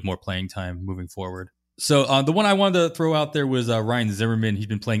possibility of more playing time moving forward. So the one I wanted to throw out there was Ryan Zimmerman. He's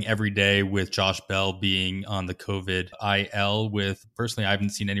been playing every day with Josh Bell being on the COVID IL. Personally, I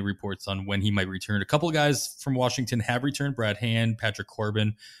haven't seen any reports on when he might return. A couple of guys from Washington have returned. Brad Hand, Patrick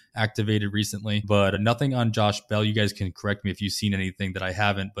Corbin activated recently, but nothing on Josh Bell. You guys can correct me if you've seen anything that I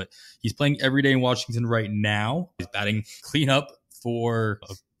haven't, but he's playing every day in Washington right now. He's batting cleanup for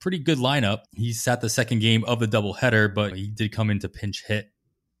a pretty good lineup. He sat the second game of the doubleheader, but he did come into pinch hit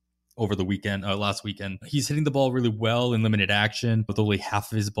over the weekend, last weekend. He's hitting the ball really well in limited action, with only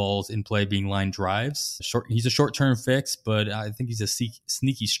half of his balls in play being line drives. He's a short-term fix, but I think he's a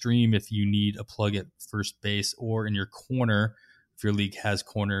sneaky stream if you need a plug at first base or in your corner, if your league has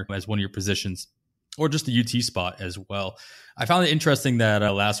corner as one of your positions, or just the UT spot as well. I found it interesting that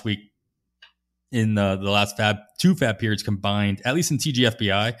last week in the last two fab periods combined, at least in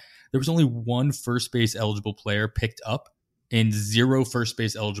TGFBI, there was only one first base eligible player picked up and 0 first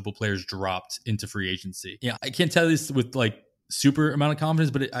base eligible players dropped into free agency. Yeah, I can't tell this with like super amount of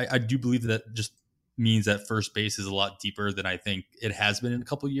confidence, but I do believe that just means that first base is a lot deeper than I think it has been in a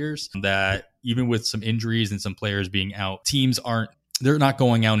couple of years. That even with some injuries and some players being out, teams they're not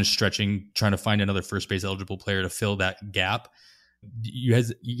going out and stretching, trying to find another first base eligible player to fill that gap.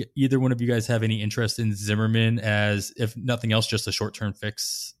 Either one of you guys have any interest in Zimmerman as, if nothing else, just a short-term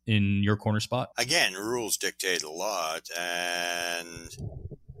fix in your corner spot? Again, rules dictate a lot, and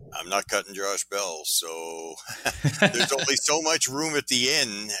I'm not cutting Josh Bell, so there's only so much room at the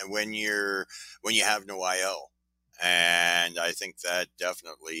end when you have no IL. And I think that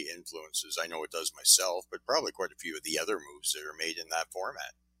definitely influences. I know it does myself, but probably quite a few of the other moves that are made in that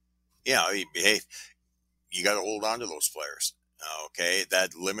format. Yeah, hey, you got to hold on to those players. Okay,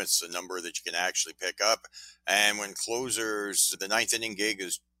 that limits the number that you can actually pick up. And when closers, the ninth inning gig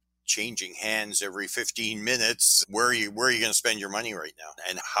is changing hands every 15 minutes, where are you going to spend your money right now?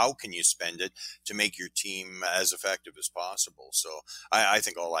 And how can you spend it to make your team as effective as possible? So I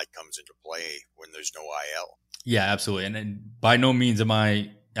think all that comes into play when there's no IL. Yeah, absolutely. And by no means am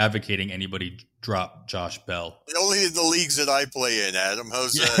I advocating anybody drop Josh Bell. Only in the leagues that I play in, Adam.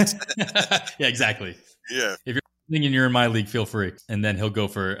 How's that? Yeah, exactly. Yeah. If you're listening and you're in my league, feel free. And then he'll go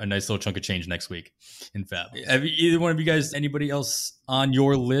for a nice little chunk of change next week in Fab. Have either one of you guys, anybody else on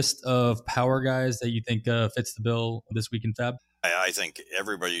your list of power guys that you think fits the bill this week in Fab? I think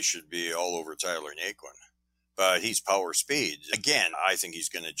everybody should be all over Tyler Naquin. But he's power speed. Again, I think he's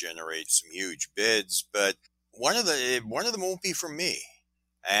going to generate some huge bids, but one of them won't be from me.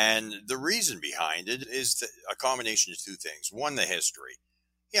 And the reason behind it is a combination of two things. One, the history.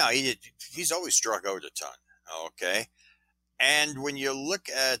 Yeah, he's always struck out a ton. Okay. And when you look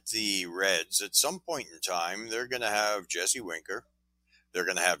at the Reds, at some point in time, they're going to have Jesse Winker. They're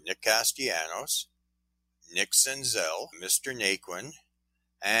going to have Nick Castellanos, Nick Senzel, Mr. Naquin,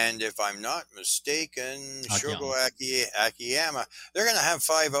 and if I'm not mistaken, Shogo Akiyama. They're going to have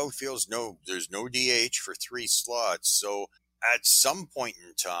 5 outfields. There's no DH for 3 slots. So at some point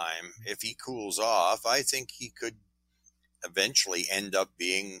in time, if he cools off, I think he could eventually end up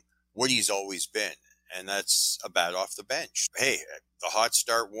being what he's always been. And that's a bat off the bench. Hey, the hot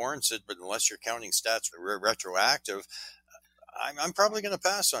start warrants it, but unless you're counting stats retroactive, I'm probably going to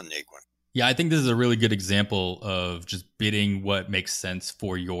pass on Naquin. Yeah, I think this is a really good example of just bidding what makes sense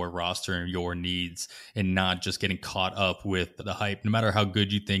for your roster and your needs and not just getting caught up with the hype. No matter how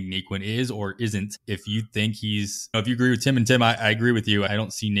good you think Naquin is or isn't, if you think if you agree with Tim, and Tim, I agree with you. I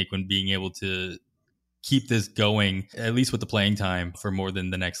don't see Naquin being able to keep this going, at least with the playing time, for more than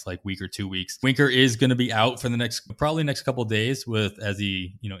the next week or 2 weeks. Winker is going to be out for the probably next couple of days as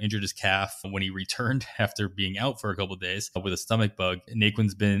he injured his calf when he returned after being out for a couple of days with a stomach bug.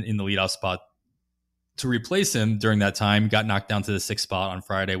 Naquin's been in the leadoff spot to replace him during that time. Got knocked down to the 6th spot on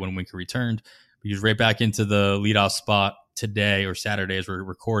Friday when Winker returned. He was right back into the leadoff spot today or Saturday as we're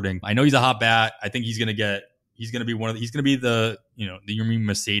recording. I know he's a hot bat. I think he's going to be the Yumi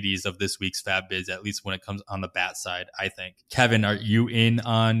Mercedes of this week's Fab bids, at least when it comes on the bat side, I think. Kevin, are you in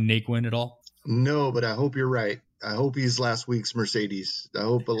on Naquin at all? No, but I hope you're right. I hope he's last week's Mercedes. I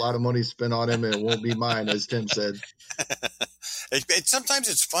hope a lot of money's spent on him and it won't be mine, as Tim said. Sometimes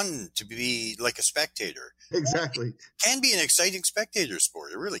it's fun to be like a spectator. Exactly. It can be an exciting spectator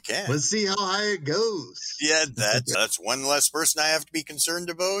sport. It really can. Let's see how high it goes. Yeah, that's one less person I have to be concerned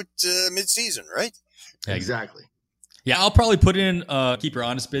about mid-season, right? Exactly. Yeah, I'll probably put in a keep your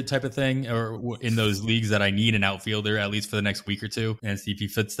honest bid type of thing, or in those leagues that I need an outfielder at least for the next week or two, and see if he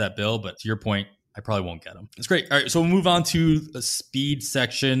fits that bill. But to your point, I probably won't get him. It's great. All right, so we'll move on to the speed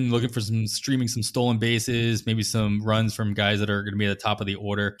section, looking for some stolen bases, maybe some runs from guys that are going to be at the top of the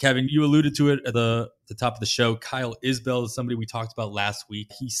order. Kevin, you alluded to it at the top of the show. Kyle Isbell is somebody we talked about last week.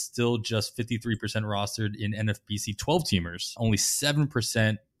 He's still just 53% rostered in NFBC 12-teamers, only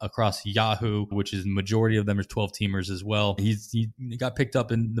 7% across Yahoo, which is the majority of them are 12-teamers as well. He got picked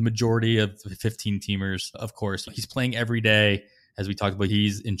up in the majority of 15-teamers, of course. He's playing every day. As we talked about,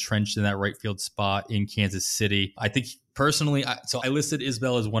 he's entrenched in that right field spot in Kansas City. I think personally, I listed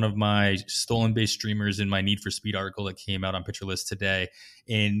Isbell as one of my stolen base streamers in my Need for Speed article that came out on Pitcher List today.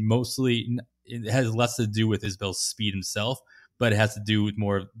 And mostly it has less to do with Isbell's speed himself, but it has to do with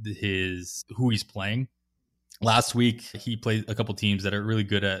more of who he's playing. Last week, he played a couple teams that are really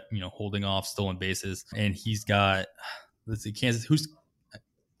good at holding off stolen bases. And he's got, Kansas,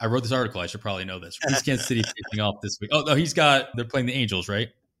 I wrote this article. I should probably know this. Who's Kansas City facing off this week? Oh, no, they're playing the Angels, right?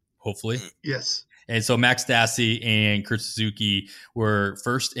 Hopefully. Yes. And so Max Stassi and Kurt Suzuki were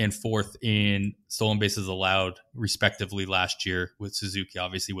 1st and 4th in stolen bases allowed, respectively, last year, with Suzuki,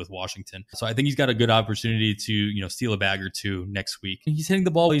 obviously, with Washington. So I think he's got a good opportunity to, steal a bag or two next week. He's hitting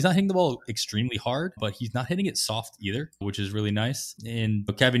the ball. He's not hitting the ball extremely hard, but he's not hitting it soft either, which is really nice. And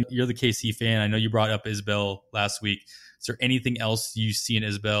Kevin, you're the KC fan. I know you brought up Isbell last week. Is there anything else you see in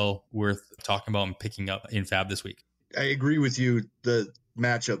Isbell worth talking about and picking up in Fab this week? I agree with you. The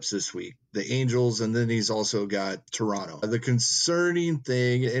matchups this week, the Angels, and then he's also got Toronto. The concerning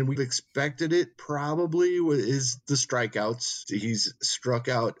thing, and we've expected it probably, is the strikeouts. He's struck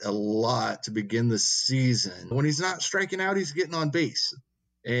out a lot to begin the season. When he's not striking out, he's getting on base.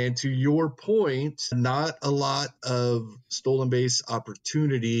 And to your point, not a lot of stolen base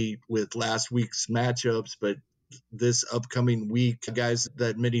opportunity with last week's matchups, but this upcoming week, guys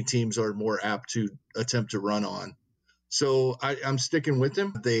that many teams are more apt to attempt to run on. So I'm sticking with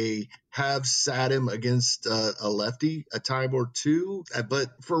him. They have sat him against a lefty a time or two, but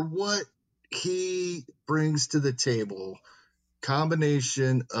for what he brings to the table,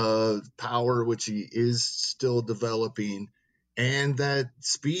 combination of power, which he is still developing, and that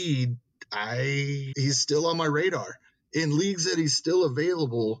speed, he's still on my radar. In leagues that he's still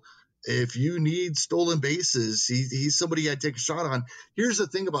available, if you need stolen bases, he's somebody I'd take a shot on. Here's the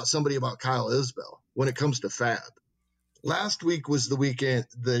thing about Kyle Isbell when it comes to fab. Last week was the weekend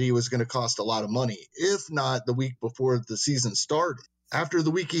that he was going to cost a lot of money, if not the week before the season started. After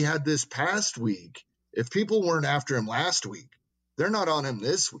the week he had this past week, if people weren't after him last week, they're not on him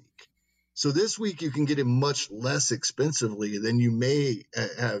this week. So this week you can get him much less expensively than you may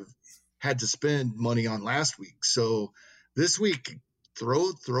have had to spend money on last week. So this week,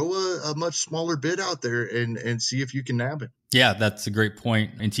 throw a much smaller bid out there and see if you can nab it. Yeah, that's a great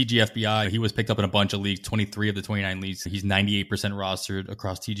point. In TGFBI, he was picked up in a bunch of leagues, 23 of the 29 leagues. He's 98% rostered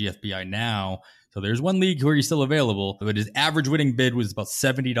across TGFBI now. So there's one league where he's still available, but his average winning bid was about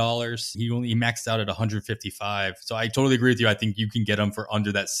 $70. He maxed out at $155. So I totally agree with you. I think you can get him for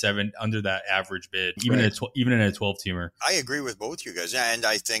under that average bid, even in a 12-teamer. I agree with both you guys, and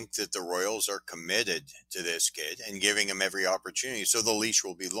I think that the Royals are committed to this kid and giving him every opportunity. So the leash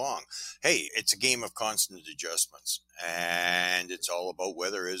will be long. Hey, it's a game of constant adjustments, and it's all about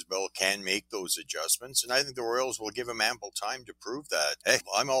whether Isbell can make those adjustments. And I think the Royals will give him ample time to prove that. Hey,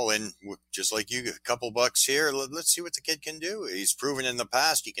 I'm all in, just like you. A couple bucks here. Let's see what the kid can do. He's proven in the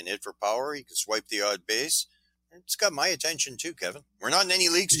past he can hit for power. He can swipe the odd base. It's got my attention too, Kevin. We're not in any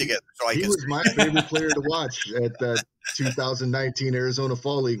leagues together, so he was my favorite player to watch at the 2019 Arizona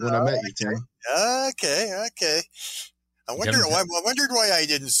Fall League when I met you, Tim. Okay. I wondered why I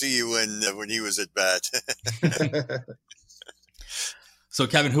didn't see you when he was at bat. So,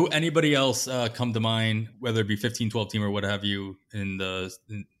 Kevin, anybody else come to mind, whether it be 15, 12 team or what have you, in the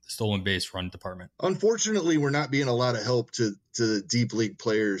stolen base run department? Unfortunately, we're not being a lot of help to deep league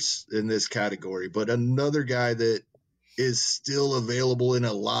players in this category, but another guy that is still available in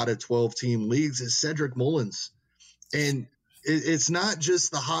a lot of 12-team leagues is Cedric Mullins. And it's not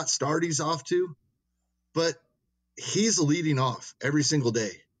just the hot start he's off to, but he's leading off every single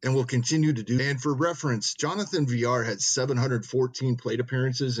day and will continue to do. And for reference, Jonathan Villar had 714 plate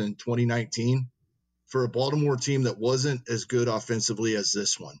appearances in 2019 for a Baltimore team that wasn't as good offensively as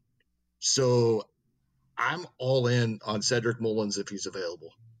this one. So I'm all in on Cedric Mullins if he's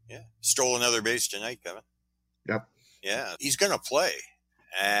available. Yeah. Stole another base tonight, Kevin. Yep. Yeah. He's going to play.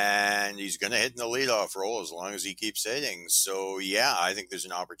 And he's going to hit in the leadoff role as long as he keeps hitting. So, yeah, I think there's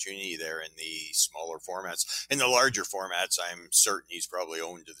an opportunity there in the smaller formats. In the larger formats, I'm certain he's probably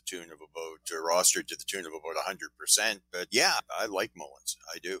owned to the tune of rostered to the tune of about 100%. But, yeah, I like Mullins.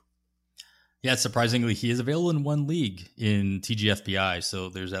 I do. Yeah, surprisingly, he is available in one league in TGFBI. So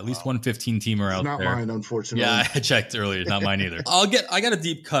there's at least one 15-teamer out there. Not mine, unfortunately. Yeah, I checked earlier. Not mine either. I got a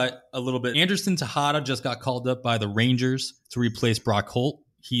deep cut a little bit. Anderson Tejada just got called up by the Rangers to replace Brock Holt.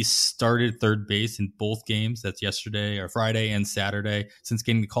 He started third base in both games. That's yesterday or Friday and Saturday. Since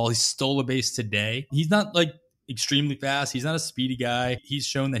getting the call, he stole a base today. He's not extremely fast. He's not a speedy guy. He's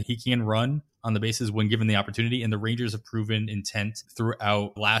shown that he can run on the bases when given the opportunity. And the Rangers have proven intent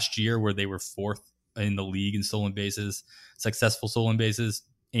throughout last year, where they were fourth in the league in stolen bases, successful stolen bases,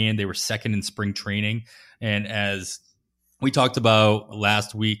 and they were second in spring training. And as we talked about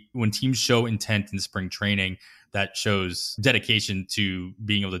last week, when teams show intent in spring training, that shows dedication to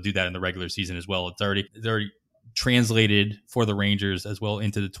being able to do that in the regular season as well. It's already translated for the Rangers as well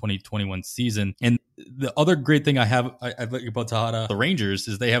into the 2021 season. And the other great thing I like about Tejada, the Rangers,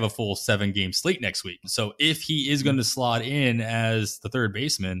 is they have a full 7-game slate next week. So if he is going to slot in as the third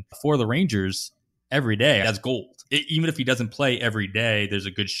baseman for the Rangers every day, that's gold. Even if he doesn't play every day, there's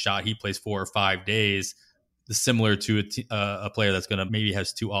a good shot he plays 4 or 5 days, similar to a player that's going to maybe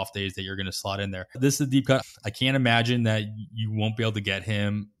has 2 off days that you're going to slot in there. This is a deep cut. I can't imagine that you won't be able to get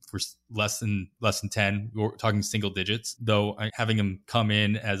him for less than 10. We're talking single digits, though. Having him come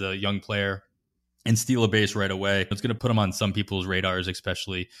in as a young player and steal a base right away, it's going to put him on some people's radars,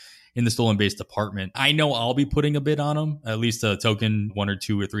 especially in the stolen base department. I know I'll be putting a bid on him, at least a token $1 or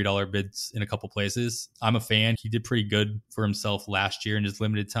 $2 or $3 bids in a couple places. I'm a fan. He did pretty good for himself last year in his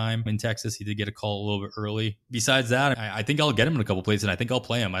limited time in Texas. He did get a call a little bit early. Besides that, I think I'll get him in a couple places, and I think I'll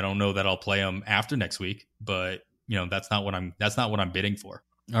play him. I don't know that I'll play him after next week, but that's not what I'm bidding for.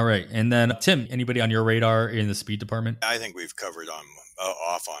 All right. And then, Tim, anybody on your radar in the speed department? I think we've covered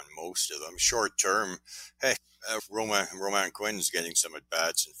off on most of them. Short term, hey, Roman Quinn's getting some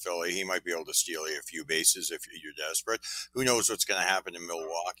at-bats in Philly. He might be able to steal you a few bases if you're desperate. Who knows what's going to happen in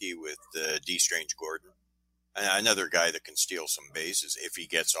Milwaukee with D. Strange Gordon? Another guy that can steal some bases if he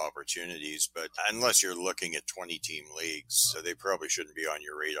gets opportunities. But unless you're looking at 20-team leagues, they probably shouldn't be on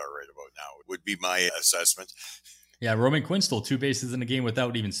your radar right about now. It would be my assessment. Yeah, Roman Quinn stole 2 bases in a game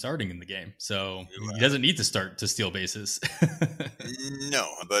without even starting in the game. So he doesn't need to start to steal bases. No,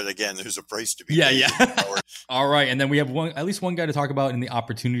 but again, there's a price to be paid. Yeah. All right. And then we have at least one guy to talk about in the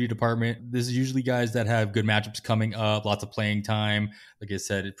opportunity department. This is usually guys that have good matchups coming up, lots of playing time. Like I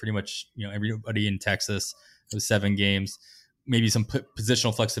said, pretty much, everybody in Texas, those 7 games, maybe some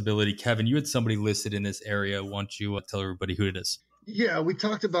positional flexibility. Kevin, you had somebody listed in this area. Why don't you tell everybody who it is? Yeah, we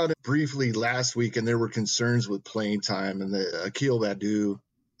talked about it briefly last week, and there were concerns with playing time and the Akil Baddoo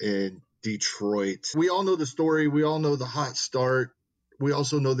in Detroit. We all know the story. We all know the hot start. We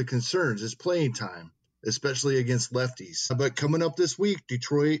also know the concerns. It's playing time, especially against lefties. But coming up this week,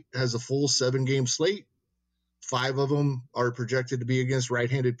 Detroit has a full 7-game slate. 5 of them are projected to be against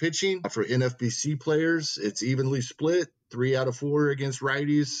right-handed pitching. For NFBC players, it's evenly split, 3 out of 4 against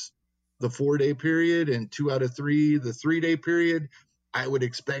righties the 4-day period, and 2 out of 3 the 3-day period. I would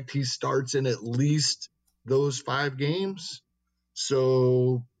expect he starts in at least those 5 games.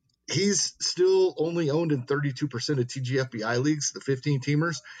 So he's still only owned in 32% of TGFBI leagues, the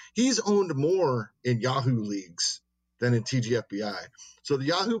 15-teamers. He's owned more in Yahoo leagues than in TGFBI. So the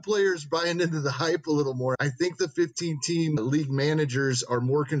Yahoo players buying into the hype a little more. I think the 15-team league managers are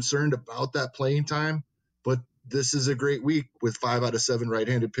more concerned about that playing time, but this is a great week with 5 out of 7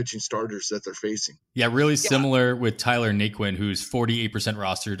 right-handed pitching starters that they're facing. Yeah, really similar with Tyler Naquin, who's 48%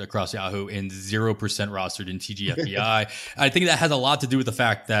 rostered across Yahoo and 0% rostered in TGFBI. I think that has a lot to do with the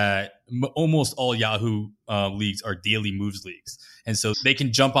fact that almost all Yahoo leagues are daily moves leagues. And so they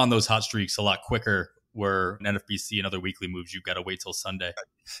can jump on those hot streaks a lot quicker, where an NFBC and other weekly moves, you've got to wait till Sunday.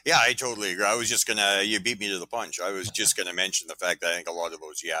 Yeah, I totally agree. I was just you beat me to the punch. I was just going to mention the fact that I think a lot of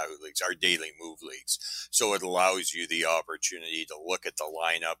those Yahoo leagues are daily move leagues. So it allows you the opportunity to look at the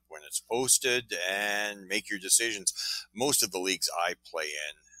lineup when it's posted and make your decisions. Most of the leagues I play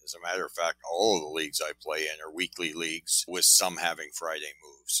in, as a matter of fact, all of the leagues I play in are weekly leagues, with some having Friday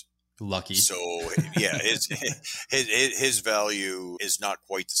moves. Lucky. So yeah, his value is not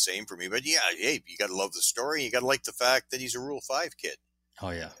quite the same for me, but yeah, hey, you got to love the story. You got to like the fact that he's a Rule 5 kid. Oh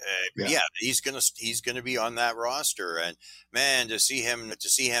yeah. Yeah, he's gonna be on that roster, and man, to see him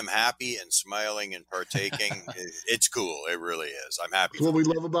happy and smiling and partaking, it's cool. It really is. I'm happy. That's what we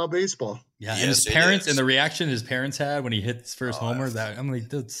love about baseball. Yeah, yes, and his parents and the reaction his parents had when he hit his first homer.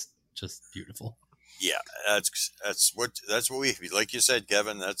 That's just beautiful. Yeah, that's what we, like you said,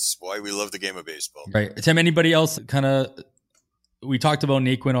 Kevin. That's why we love the game of baseball. Right, Tim. Anybody else we talked about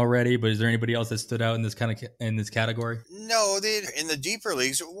Naquin already, but is there anybody else that stood out in this category? No, in the deeper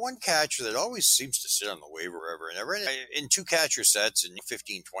leagues, one catcher that always seems to sit on the waiver ever and ever, in 2 catcher sets in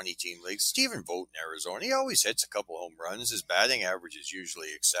 15, 20 team leagues, Stephen Vogt in Arizona, he always hits a couple home runs. His batting average is usually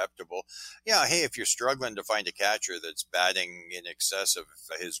acceptable. Yeah, hey, if you're struggling to find a catcher that's batting in excess of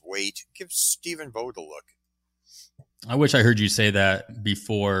his weight, give Stephen Vogt a look. I wish I heard you say that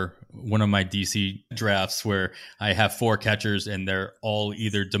before one of my DC drafts, where I have 4 catchers and they're all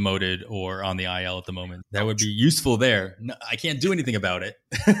either demoted or on the IL at the moment. That would be useful there. No, I can't do anything about it,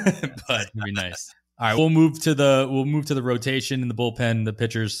 but it'd be nice. All right, we'll move to the rotation in the bullpen, the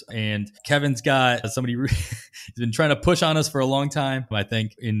pitchers, and Kevin's got somebody he's been trying to push on us for a long time. I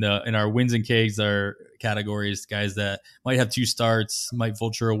think in our wins and Ks, our categories, guys that might have 2 starts, might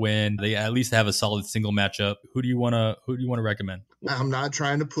vulture a win. They at least have a solid single matchup. Who do you want to recommend? I'm not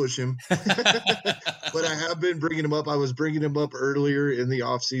trying to push him, but I have been bringing him up. I was bringing him up earlier in the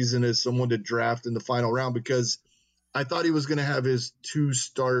offseason as someone to draft in the final round, because I thought he was going to have his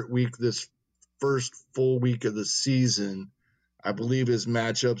 2-start week this first full week of the season. I believe his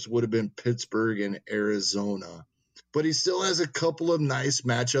matchups would have been Pittsburgh and Arizona, but he still has a couple of nice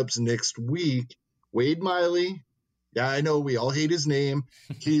matchups next week. Wade Miley. Yeah, I know we all hate his name.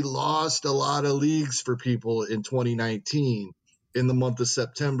 He lost a lot of leagues for people in 2019 in the month of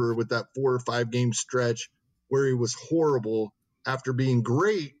September with that 4 or 5 game stretch where he was horrible after being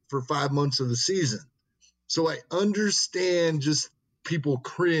great for 5 months of the season. So I understand just people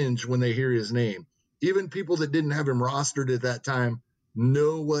cringe when they hear his name. Even people that didn't have him rostered at that time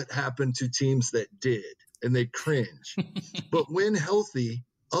know what happened to teams that did, and they cringe. But when healthy,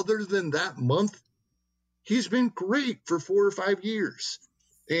 other than that month, he's been great for 4 or 5 years.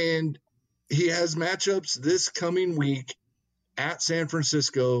 And he has matchups this coming week at San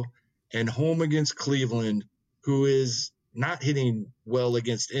Francisco and home against Cleveland, who is not hitting well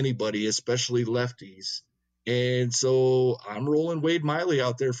against anybody, especially lefties. And so I'm rolling Wade Miley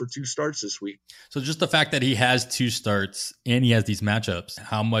out there for 2 starts this week. So just the fact that he has 2 starts and he has these matchups,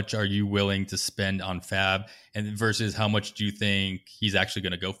 how much are you willing to spend on Fab, and versus how much do you think he's actually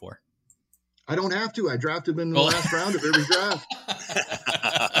going to go for? I don't have to. I drafted him in the last round of every draft.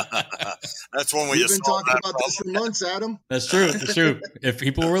 That's one way We've to been solve talking that about problem. this for months, Adam. That's true. That's true. If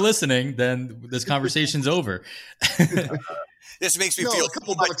people were listening, then this conversation's over. This makes me No, feel a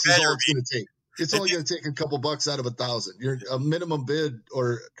couple so much bucks is all better. it's going to take. It's only going to take a couple bucks out of 1,000. You're a minimum bid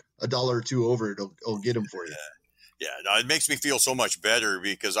or $1 or $2 over it'll get them for you. Yeah, no, it makes me feel so much better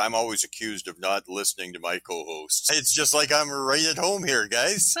because I'm always accused of not listening to my co-hosts. It's just like I'm right at home here,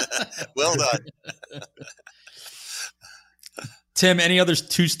 guys. Well done. Tim, any other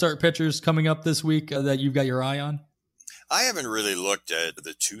 2-start pitchers coming up this week that you've got your eye on? I haven't really looked at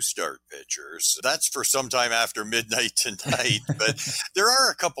the 2-start pitchers. That's for sometime after midnight tonight. But there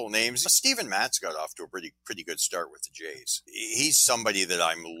are a couple names. Steven Matt's got off to a pretty good start with the Jays. He's somebody that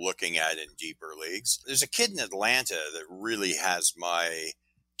I'm looking at in deeper leagues. There's a kid in Atlanta that really has my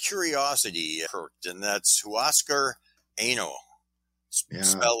curiosity perked, and that's Huascar Ano,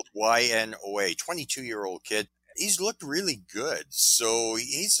 spelled Ynoa, 22-year-old kid. He's looked really good. So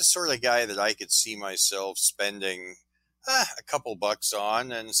he's the sort of guy that I could see myself spending a couple bucks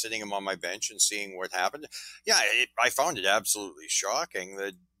on and sitting him on my bench and seeing what happened. Yeah, I found it absolutely shocking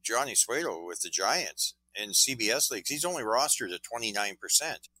that Johnny Cueto with the Giants in CBS leagues, he's only rostered at 29%.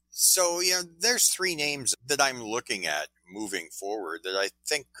 So, there's 3 names that I'm looking at moving forward that I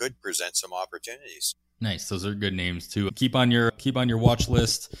think could present some opportunities. Nice. Those are good names to keep on your watch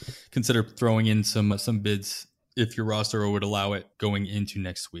list. Consider throwing in some bids if your roster would allow it going into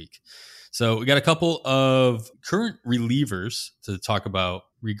next week. So we got a couple of current relievers to talk about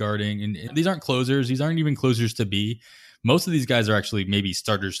regarding, and these aren't closers. These aren't even closers to be. Most of these guys are actually maybe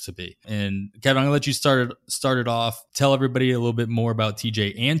starters to be. And Kevin, I'm going to let you start it off. Tell everybody a little bit more about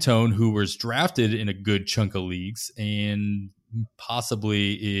TJ Antone, who was drafted in a good chunk of leagues and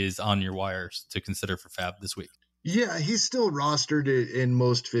possibly is on your wires to consider for Fab this week. Yeah, he's still rostered in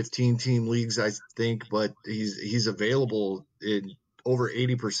most 15-team leagues, I think, but he's available in over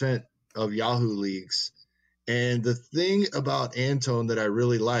 80% of Yahoo leagues. And the thing about Antone that I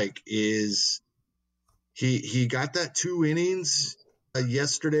really like is he got that 2 innings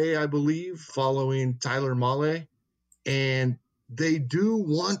yesterday, I believe, following Tyler Mahle, and they do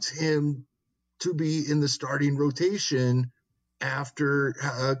want him to be in the starting rotation after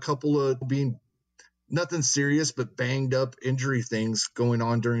a couple of being nothing serious, but banged up injury things going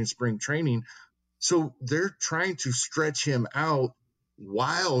on during spring training. So they're trying to stretch him out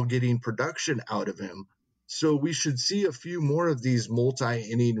while getting production out of him. So we should see a few more of these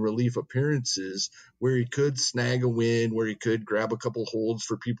multi-inning relief appearances where he could snag a win, where he could grab a couple holds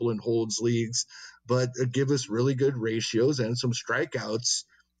for people in holds leagues, but give us really good ratios and some strikeouts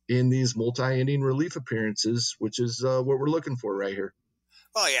in these multi-inning relief appearances, which is what we're looking for right here.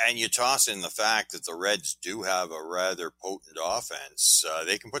 Oh, yeah, and you toss in the fact that the Reds do have a rather potent offense.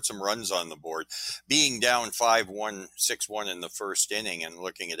 They can put some runs on the board. Being down 5-1, 6-1 in the first inning and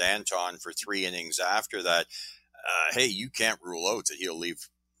looking at Antone for 3 innings after that, hey, you can't rule out that he'll leave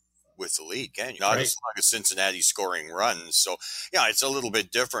with the lead, can you? Not as long as Cincinnati's scoring runs. So, yeah, it's a little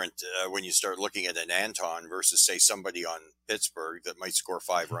bit different when you start looking at an Antone versus, say, somebody on Pittsburgh that might score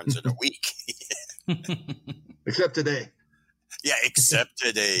 5 runs in a week. Except today. Yeah, except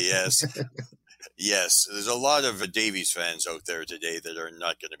today, yes. Yes, there's a lot of Davies fans out there today that are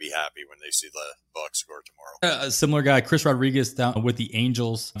not going to be happy when they see the Bucs score tomorrow. A similar guy, Chris Rodriguez, down with the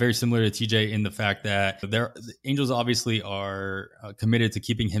Angels, very similar to TJ in the fact that the Angels obviously are committed to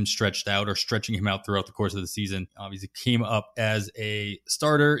keeping him stretched out or stretching him out throughout the course of the season. Obviously came up as a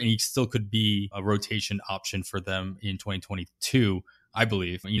starter, and he still could be a rotation option for them in 2022. I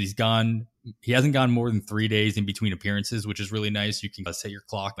believe he hasn't gone more than 3 days in between appearances, which is really nice. You can set your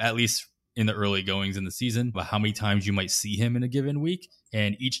clock, at least in the early goings in the season, about how many times you might see him in a given week.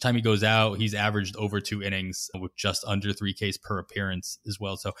 And each time he goes out, he's averaged over 2 innings with just under 3 Ks per appearance as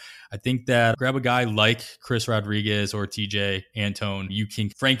well. So I think that grab a guy like Chris Rodriguez or TJ Antone, you can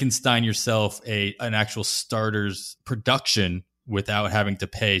Frankenstein yourself an actual starter's production without having to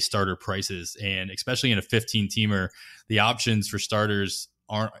pay starter prices. And especially in a 15-teamer, the options for starters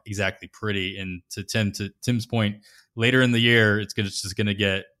aren't exactly pretty. And to Tim's point, later in the year, it's just going to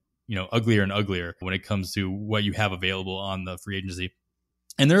get uglier and uglier when it comes to what you have available on the free agency.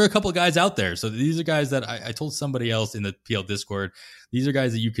 And there are a couple of guys out there. So these are guys that I told somebody else in the PL Discord, these are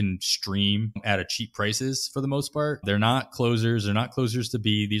guys that you can stream at a cheap prices for the most part. They're not closers. They're not closers to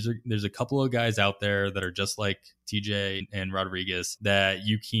be. There's a couple of guys out there that are just like TJ and Rodriguez that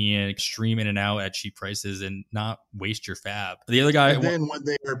you can stream in and out at cheap prices and not waste your fab. The other guy. And then when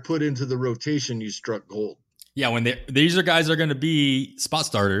they are put into the rotation, you struck gold. Yeah, these are guys that are going to be spot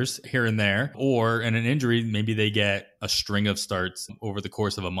starters here and there, or in an injury, maybe they get a string of starts over the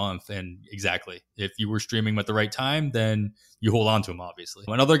course of a month. And exactly, if you were streaming him at the right time, then you hold on to him, obviously.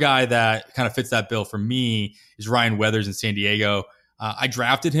 Another guy that kind of fits that bill for me is Ryan Weathers in San Diego. I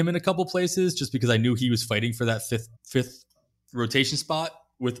drafted him in a couple places just because I knew he was fighting for that fifth rotation spot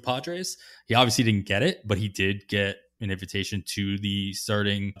with the Padres. He obviously didn't get it, but he did get an invitation to the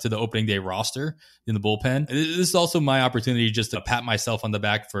opening day roster in the bullpen. This is also my opportunity just to pat myself on the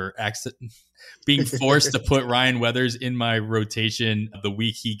back for being forced to put Ryan Weathers in my rotation the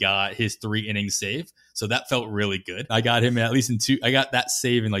week he got his 3 inning save. So that felt really good. I got him at least I got that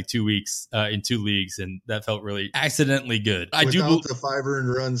save in like 2 weeks in 2 leagues, and that felt really accidentally good. Without the 5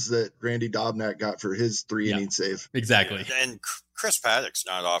 earned runs that Randy Dobnak got for his 3 inning save. Exactly. Yeah, and Chris Paddock's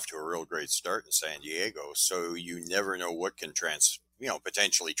not off to a real great start in San Diego, so you never know what can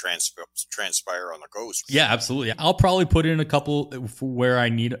potentially transpire on the coast. Yeah, absolutely. I'll probably put in a couple where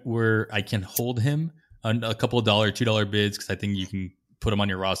I can hold him on a couple of $2 bids, because I think you can put him on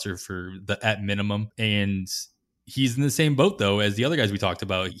your roster for at minimum. And he's in the same boat though as the other guys we talked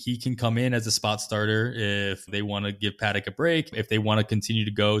about. He can come in as a spot starter if they want to give Paddock a break, if they want to continue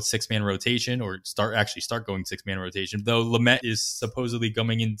to go 6-man rotation or start going 6-man rotation. Though Lamet is supposedly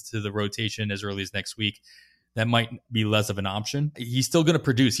coming into the rotation as early as next week, that might be less of an option. He's still going to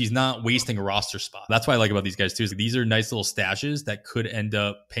produce. He's not wasting a roster spot. That's what I like about these guys too. Is these are nice little stashes that could end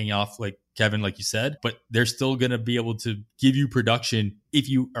up paying off, like Kevin, like you said, but they're still going to be able to give you production if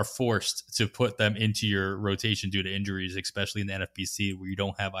you are forced to put them into your rotation due to injuries, especially in the NFBC where you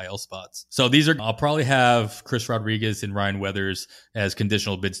don't have IL spots. So I'll probably have Chris Rodriguez and Ryan Weathers as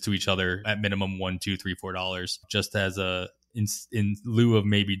conditional bids to each other at minimum $1, $2, $3, $4, just as in lieu of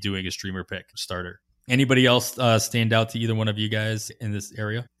maybe doing a streamer pick starter. Anybody else stand out to either one of you guys in this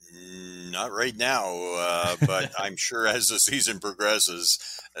area? Not right now, but I'm sure as the season progresses,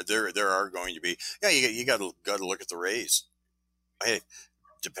 there are going to be. Yeah, you got to look at the Rays. Hey,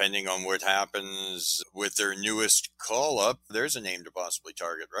 depending on what happens with their newest call up, there's a name to possibly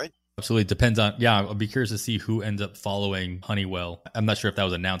target, right? Absolutely. Depends on, I'll be curious to see who ends up following Honeywell. I'm not sure if that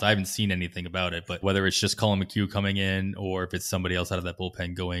was announced. I haven't seen anything about it, but whether it's just Colin McHugh coming in or if it's somebody else out of that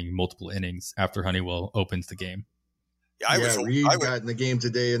bullpen going multiple innings after Honeywell opens the game. Reed got in the game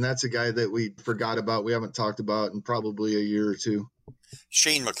today, and that's a guy that we forgot about. We haven't talked about in probably a year or two.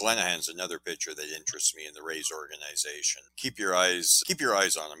 Shane McClanahan's another pitcher that interests me in the Rays organization. Keep your eyes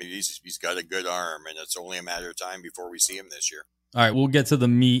on him. He's got a good arm, and it's only a matter of time before we see him this year. All right, we'll get to the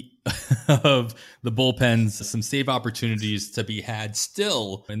meat of the bullpens. Some save opportunities to be had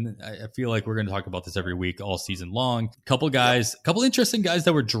still. And I feel like we're going to talk about this every week, all season long. Couple interesting guys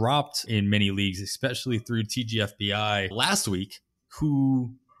that were dropped in many leagues, especially through TGFBI last week,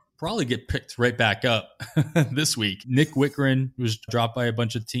 who probably get picked right back up this week. Nick Whitgren was dropped by a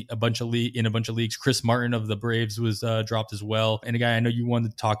bunch of leagues. Chris Martin of the Braves was dropped as well. And a guy I know you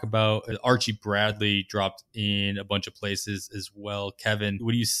wanted to talk about, Archie Bradley, dropped in a bunch of places as well. Kevin,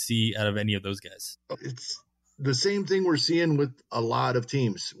 what do you see out of any of those guys? It's the same thing we're seeing with a lot of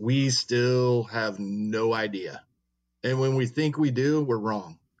teams. We still have no idea. And when we think we do, we're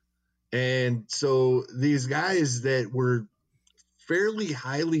wrong. And so these guys that were fairly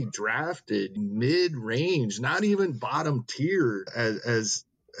highly drafted, mid-range, not even bottom tier as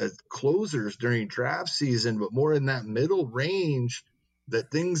closers during draft season, but more in that middle range, that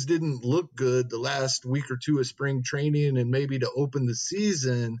things didn't look good the last week or two of spring training and maybe to open the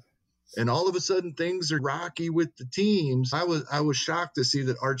season. And all of a sudden things are rocky with the teams. I was shocked to see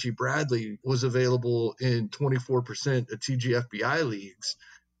that Archie Bradley was available in 24% of TGFBI leagues.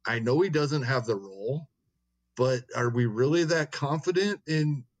 I know he doesn't have the role, but are we really that confident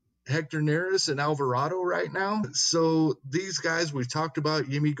in Hector Neris and Alvarado right now? So these guys we've talked about,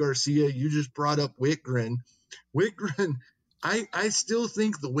 Yimi Garcia, you just brought up Whitgren. I still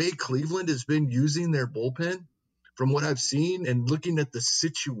think the way Cleveland has been using their bullpen, from what I've seen and looking at the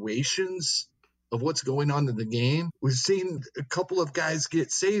situations of what's going on in the game, we've seen a couple of guys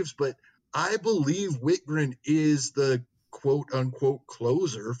get saves, but I believe Whitgren is the quote-unquote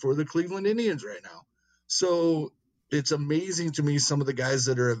closer for the Cleveland Indians right now. So it's amazing to me, some of the guys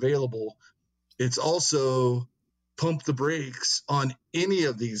that are available. It's also pump the brakes on any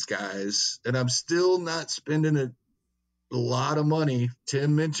of these guys. And I'm still not spending a lot of money.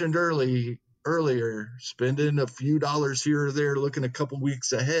 Tim mentioned earlier, spending a few dollars here or there, looking a couple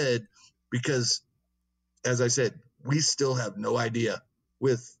weeks ahead, because, as I said, we still have no idea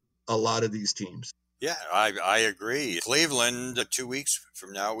with a lot of these teams. Yeah, I agree. Cleveland, 2 weeks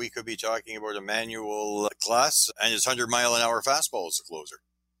from now, we could be talking about Emmanuel Class and his 100-mile-an-hour fastball as a closer.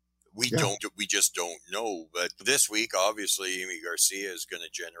 We just don't know. But this week, obviously, Amy Garcia is going to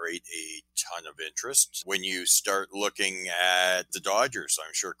generate a ton of interest. When you start looking at the Dodgers,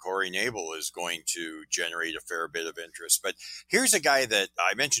 I'm sure Corey Knebel is going to generate a fair bit of interest. But here's a guy that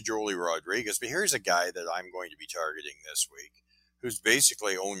I mentioned, Joely Rodriguez, but here's a guy that I'm going to be targeting this week, who's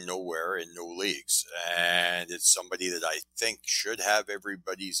basically owned nowhere in no leagues. And it's somebody that I think should have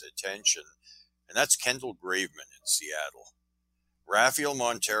everybody's attention. And that's Kendall Graveman in Seattle. Rafael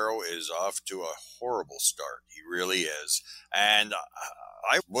Montero is off to a horrible start. He really is. And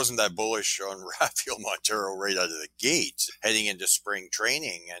I wasn't that bullish on Rafael Montero right out of the gate heading into spring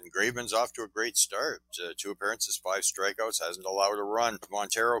training. And Graveman's off to a great start. 2 appearances, 5 strikeouts, hasn't allowed a run. If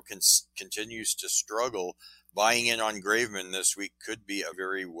Montero continues to struggle, buying in on Graveman this week could be a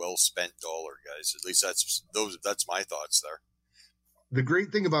very well spent dollar, guys. At least that's my thoughts there. The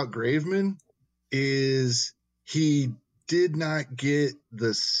great thing about Graveman is he did not get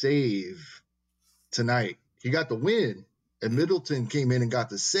the save tonight. He got the win, and Middleton came in and got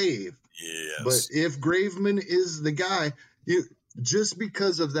the save. Yes. But if Graveman is the guy, just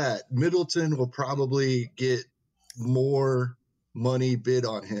because of that, Middleton will probably get more money bid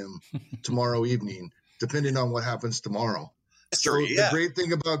on him tomorrow evening, depending on what happens tomorrow. Sure, The great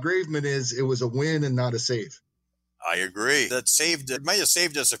thing about Graveman is it was a win and not a save. I agree. It might have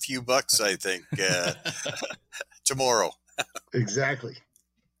saved us a few bucks, I think, tomorrow. Exactly.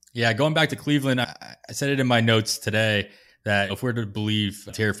 Yeah, going back to Cleveland, I said it in my notes today that if we're to believe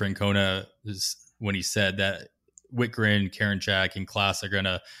Terry Francona when he said that Whitgren, Karinchak, and Klaas are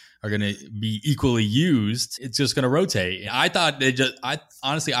gonna be equally used, it's just gonna rotate. I thought I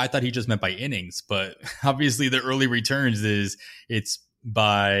thought he just meant by innings, but obviously the early returns it's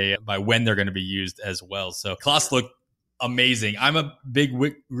by when they're going to be used as well. So Klaas looked amazing. I'm a big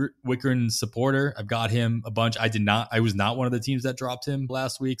Whitgren supporter. I've got him a bunch. I was not one of the teams that dropped him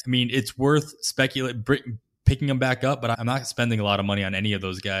last week. I mean, it's worth picking him back up, but I'm not spending a lot of money on any of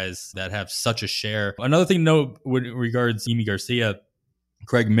those guys that have such a share. Another thing to note with regards Amy Garcia,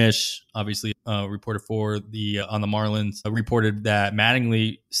 Craig Mish, obviously reported for on the Marlins, reported that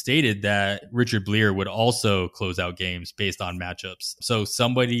Mattingly stated that Richard Bleer would also close out games based on matchups. So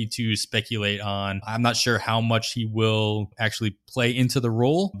somebody to speculate on. I'm not sure how much he will actually play into the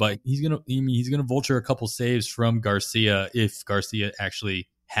role, but he's gonna vulture a couple saves from Garcia if Garcia actually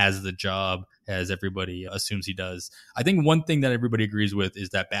has the job, as everybody assumes he does. I think one thing that everybody agrees with is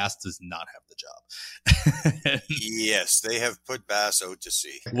that Bass does not have the job. Yes, they have put Bass out to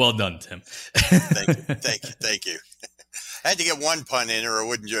sea. Well done, Tim. Thank you. I had to get one pun in, or it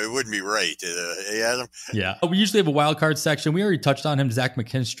wouldn't be right. Adam? Yeah. We usually have a wild card section. We already touched on him. Zach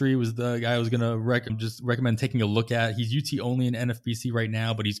McKinstry was the guy I was going to recommend taking a look at. He's UT only in NFBC right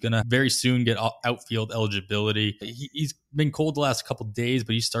now, but he's going to very soon get outfield eligibility. He's been cold the last couple of days,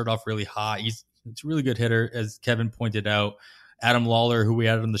 but he started off really hot. He's a really good hitter, as Kevin pointed out. Adam Lawler, who we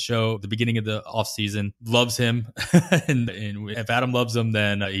had on the show at the beginning of the offseason, loves him. and if Adam loves him,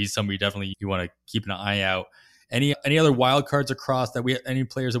 then he's somebody definitely you want to keep an eye out. Any other wild cards across any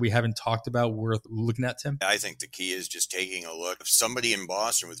players that we haven't talked about worth looking at, Tim? I think the key is just taking a look. If somebody in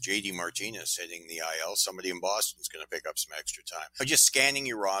Boston with JD Martinez hitting the IL, somebody in Boston is going to pick up some extra time. But just scanning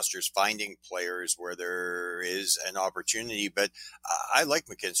your rosters, finding players where there is an opportunity. But I like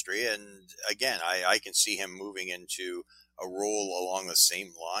McKinstry, and again, I can see him moving into a role along the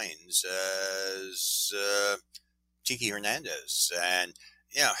same lines as Tiki Hernandez. And,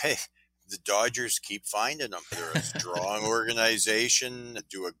 hey, the Dodgers keep finding them. They're a strong organization,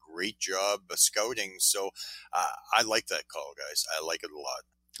 do a great job of scouting. So I like that call, guys. I like it a lot.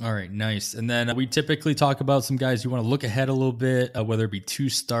 All right, nice. And then we typically talk about some guys you want to look ahead a little bit, whether it be 2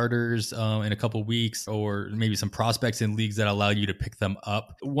 starters in a couple weeks or maybe some prospects in leagues that allow you to pick them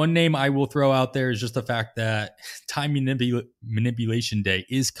up. One name I will throw out there is just the fact that time manipulation day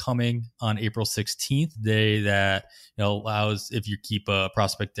is coming on April 16th, day that allows, if you keep a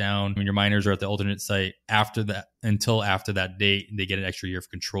prospect down when your minors are at the alternate site until after that date, they get an extra year of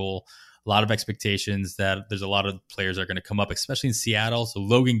control. A lot of expectations that there's a lot of players that are going to come up, especially in Seattle. So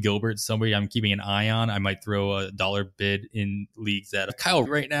Logan Gilbert, somebody I'm keeping an eye on. I might throw a dollar bid in leagues that Kyle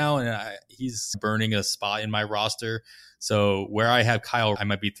right now, and he's burning a spot in my roster. So where I have Kyle, I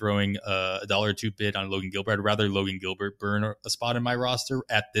might be throwing a $1 or $2 bid on Logan Gilbert. I'd rather Logan Gilbert burn a spot in my roster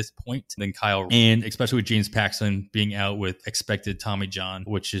at this point than Kyle. And especially with James Paxton being out with expected Tommy John,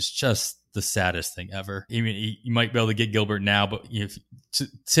 which is just the saddest thing ever. I mean, you might be able to get Gilbert now, but to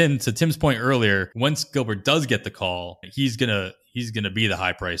Tim's point earlier, once Gilbert does get the call, he's gonna be the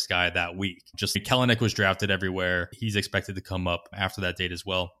high priced guy that week. Just Kelenic was drafted everywhere. He's expected to come up after that date as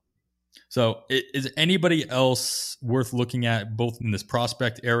well. So is anybody else worth looking at both in this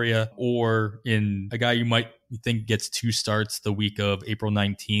prospect area or in a guy you might think gets 2 starts the week of April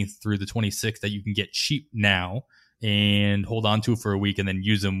 19th through the 26th that you can get cheap now and hold on to for a week and then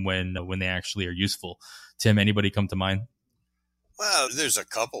use them when they actually are useful? Tim, anybody come to mind? Well, there's a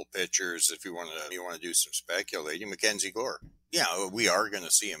couple pitchers if you want to do some speculating. Mackenzie Gore. Yeah, we are going to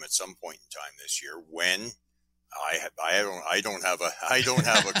see him at some point in time this year. When? I don't have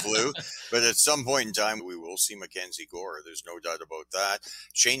a clue, but at some point in time we will see Mackenzie Gore. There's no doubt about that.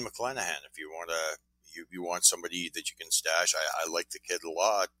 Shane McClanahan, if you want somebody that you can stash. I like the kid a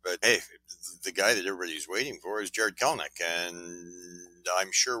lot, but hey, the guy that everybody's waiting for is Jared Kelenic, and I'm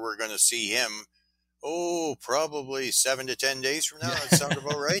sure we're going to see him. Probably 7 to 10 days from now. That sounds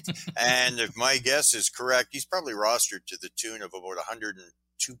about right. And if my guess is correct, he's probably rostered to the tune of about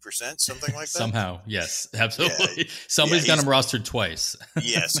 102%, something like that. Somehow, yes, absolutely. Yeah, somebody's got him rostered twice.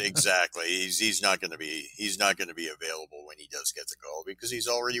 Yes, exactly. He's not going to be available when he does get the call because he's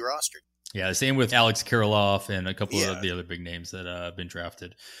already rostered. Yeah, the same with Alex Kirilloff and a couple of the other big names that have been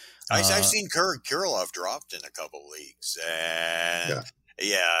drafted. I've seen Kirilloff dropped in a couple leagues, and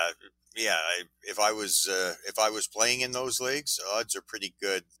if I was playing in those leagues, odds are pretty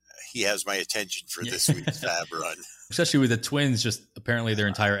good. He has my attention for this week's Fab run. Especially with the Twins, just apparently their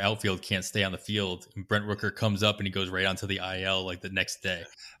entire outfield can't stay on the field. And Brent Rooker comes up and he goes right onto the IL like the next day.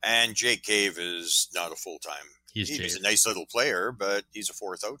 And Jake Cave is not a full-time. He's a nice little player, but he's a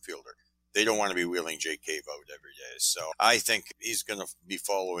 4th outfielder. They don't want to be wheeling Jake Cave out every day. So I think he's going to be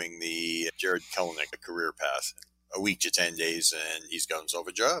following the Jared Kelenic career path. A week to 10 days, and he's got himself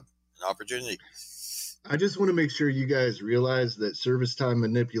a job, an opportunity. I just want to make sure you guys realize that service time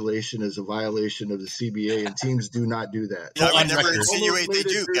manipulation is a violation of the CBA, and teams do not do that. I would never insinuate they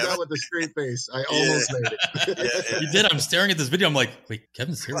do, Kevin. That with a straight face. I almost made it. You did. I'm staring at this video. I'm like, wait,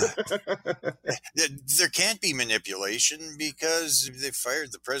 Kevin's here. There can't be manipulation because they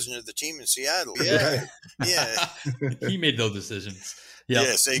fired the president of the team in Seattle. Yeah. He made those decisions. Yep.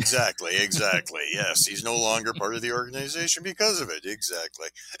 Yes, exactly. Yes, he's no longer part of the organization because of it. Exactly.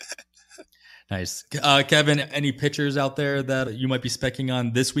 Nice. Kevin, any pitchers out there that you might be specking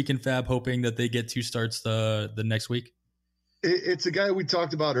on this week in Fab, hoping that they get 2 starts the next week? It's a guy we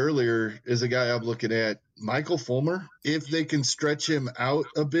talked about earlier is a guy I'm looking at, Michael Fulmer. If they can stretch him out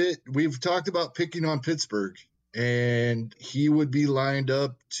a bit, we've talked about picking on Pittsburgh, and he would be lined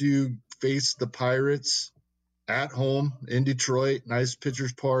up to face the Pirates at home in Detroit, nice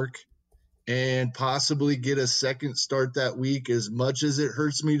pitcher's park, and possibly get a second start that week. As much as it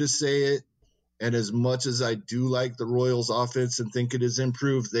hurts me to say it, and as much as I do like the Royals offense and think it has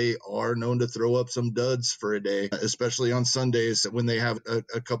improved, they are known to throw up some duds for a day, especially on Sundays when they have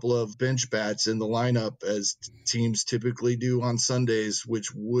a couple of bench bats in the lineup, as teams typically do on Sundays,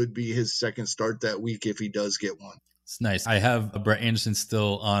 which would be his second start that week if he does get one. It's nice. I have Brett Anderson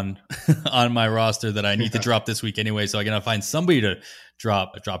still on my roster that I need to drop this week anyway, so I gotta find somebody to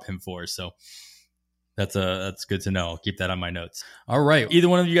drop him for. So that's good to know. I'll keep that on my notes. All right. Either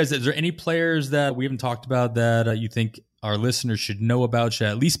one of you guys, is there any players that we haven't talked about that you think our listeners should know about, should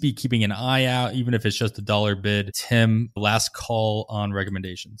at least be keeping an eye out, even if it's just a dollar bid? Tim, last call on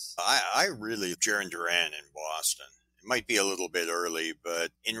recommendations. I really, Jaron Duran in Boston. It might be a little bit early,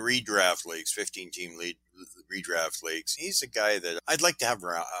 but in redraft leagues, 15-team redraft leagues, he's a guy that I'd like to have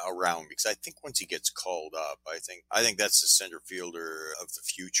around because I think once he gets called up, I think that's the center fielder of the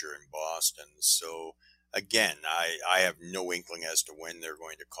future in Boston. So again, I have no inkling as to when they're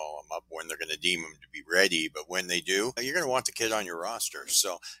going to call him up, when they're going to deem him to be ready. But when they do, you're going to want the kid on your roster.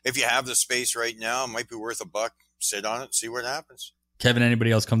 So if you have the space right now, it might be worth $1. Sit on it, see what happens. Kevin,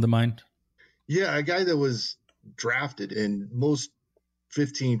 anybody else come to mind? Yeah, a guy that was drafted in most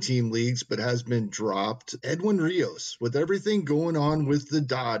 15-team leagues but has been dropped, Edwin Rios. With everything going on with the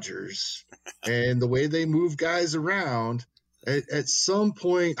Dodgers and the way they move guys around, at some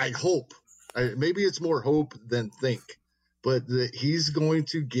point, I hope, maybe it's more hope than think, but that he's going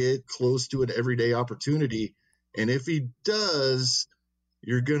to get close to an everyday opportunity. And if he does,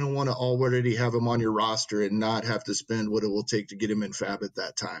 you're going to want to already have him on your roster and not have to spend what it will take to get him in Fab at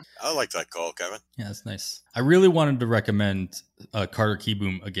that time. I like that call, Kevin. Yeah, that's nice. I really wanted to recommend Carter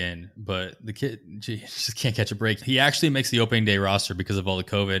Kieboom again, but the kid just can't catch a break. He actually makes the opening day roster because of all the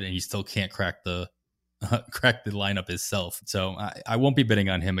COVID, and he still can't crack the lineup himself. So I won't be bidding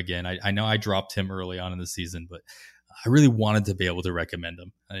on him again. I know I dropped him early on in the season, but I really wanted to be able to recommend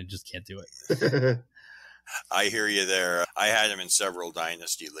him. I just can't do it. I hear you there. I had him in several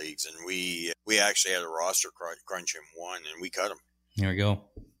dynasty leagues, and we actually had a roster crunch in one, and we cut him. There we go.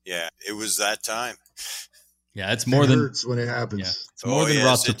 Yeah, it was that time. Yeah, it's more than hurts when it happens. Yeah, it's more than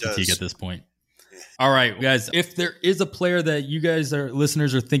roster fatigue at this point. All right, guys, if there is a player that you guys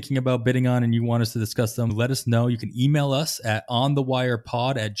listeners are thinking about bidding on and you want us to discuss them, let us know. You can email us at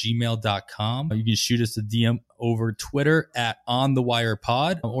onthewirepod@gmail.com. You can shoot us a DM over Twitter at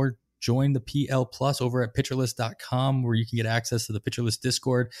onthewirepod, or join the PL Plus over at pitcherlist.com, where you can get access to the Pitcherlist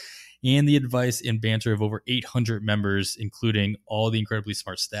Discord and the advice and banter of over 800 members, including all the incredibly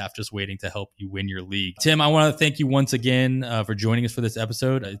smart staff just waiting to help you win your league. Tim, I want to thank you once again for joining us for this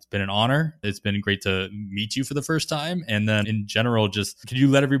episode. It's been an honor. It's been great to meet you for the first time. And then in general, just could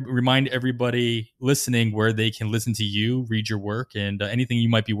you remind everybody listening where they can listen to you, read your work, and anything you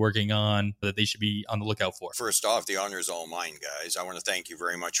might be working on that they should be on the lookout for? First off, the honor is all mine, guys. I want to thank you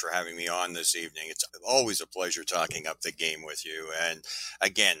very much for having me on this evening. It's always a pleasure talking up the game with you. And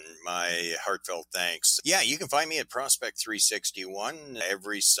again, my heartfelt thanks. Yeah, you can find me at Prospect 361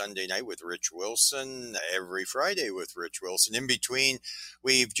 every Sunday night with Rich Wilson, every Friday with Rich Wilson. In between,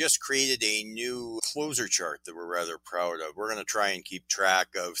 we've just created a new closer chart that we're rather proud of. We're going to try and keep track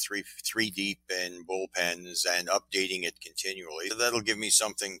of three deep in bullpens and updating it continually. That'll give me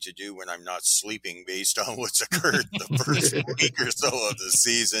something to do when I'm not sleeping based on what's occurred the first week or so of the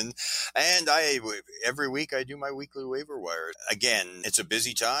season. And every week I do my weekly waiver wire. Again, it's a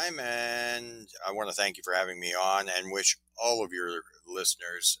busy time, and I want to thank you for having me on and wish all of your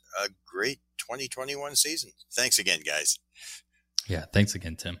listeners a great 2021 season. Thanks again, guys. Yeah, thanks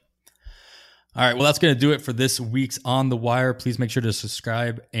again, Tim. All right, well, that's going to do it for this week's On the Wire. Please make sure to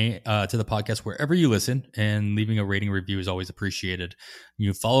subscribe to the podcast wherever you listen, and leaving a rating review is always appreciated.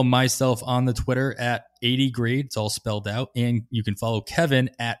 You can follow myself on the Twitter at 80grade. It's all spelled out. And you can follow Kevin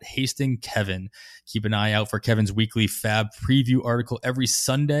at HastingKevin. Keep an eye out for Kevin's weekly Fab preview article every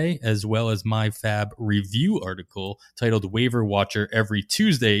Sunday, as well as my Fab review article titled Waiver Watcher every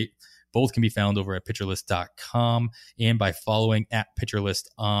Tuesday. Both can be found over at pitcherlist.com and by following at pitcherlist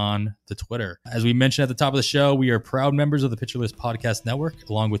on the Twitter. As we mentioned at the top of the show, we are proud members of the Pitcherlist Podcast Network,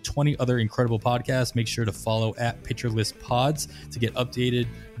 along with 20 other incredible podcasts. Make sure to follow at Pitcherlist Pods to get updated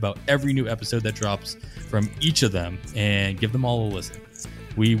about every new episode that drops from each of them, and give them all a listen.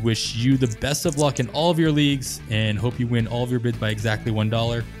 We wish you the best of luck in all of your leagues and hope you win all of your bids by exactly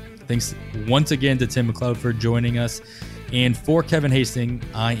 $1. Thanks once again to Tim McLeod for joining us. And for Kevin Hastings,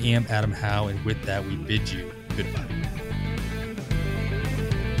 I am Adam Howe, and with that, we bid you goodbye.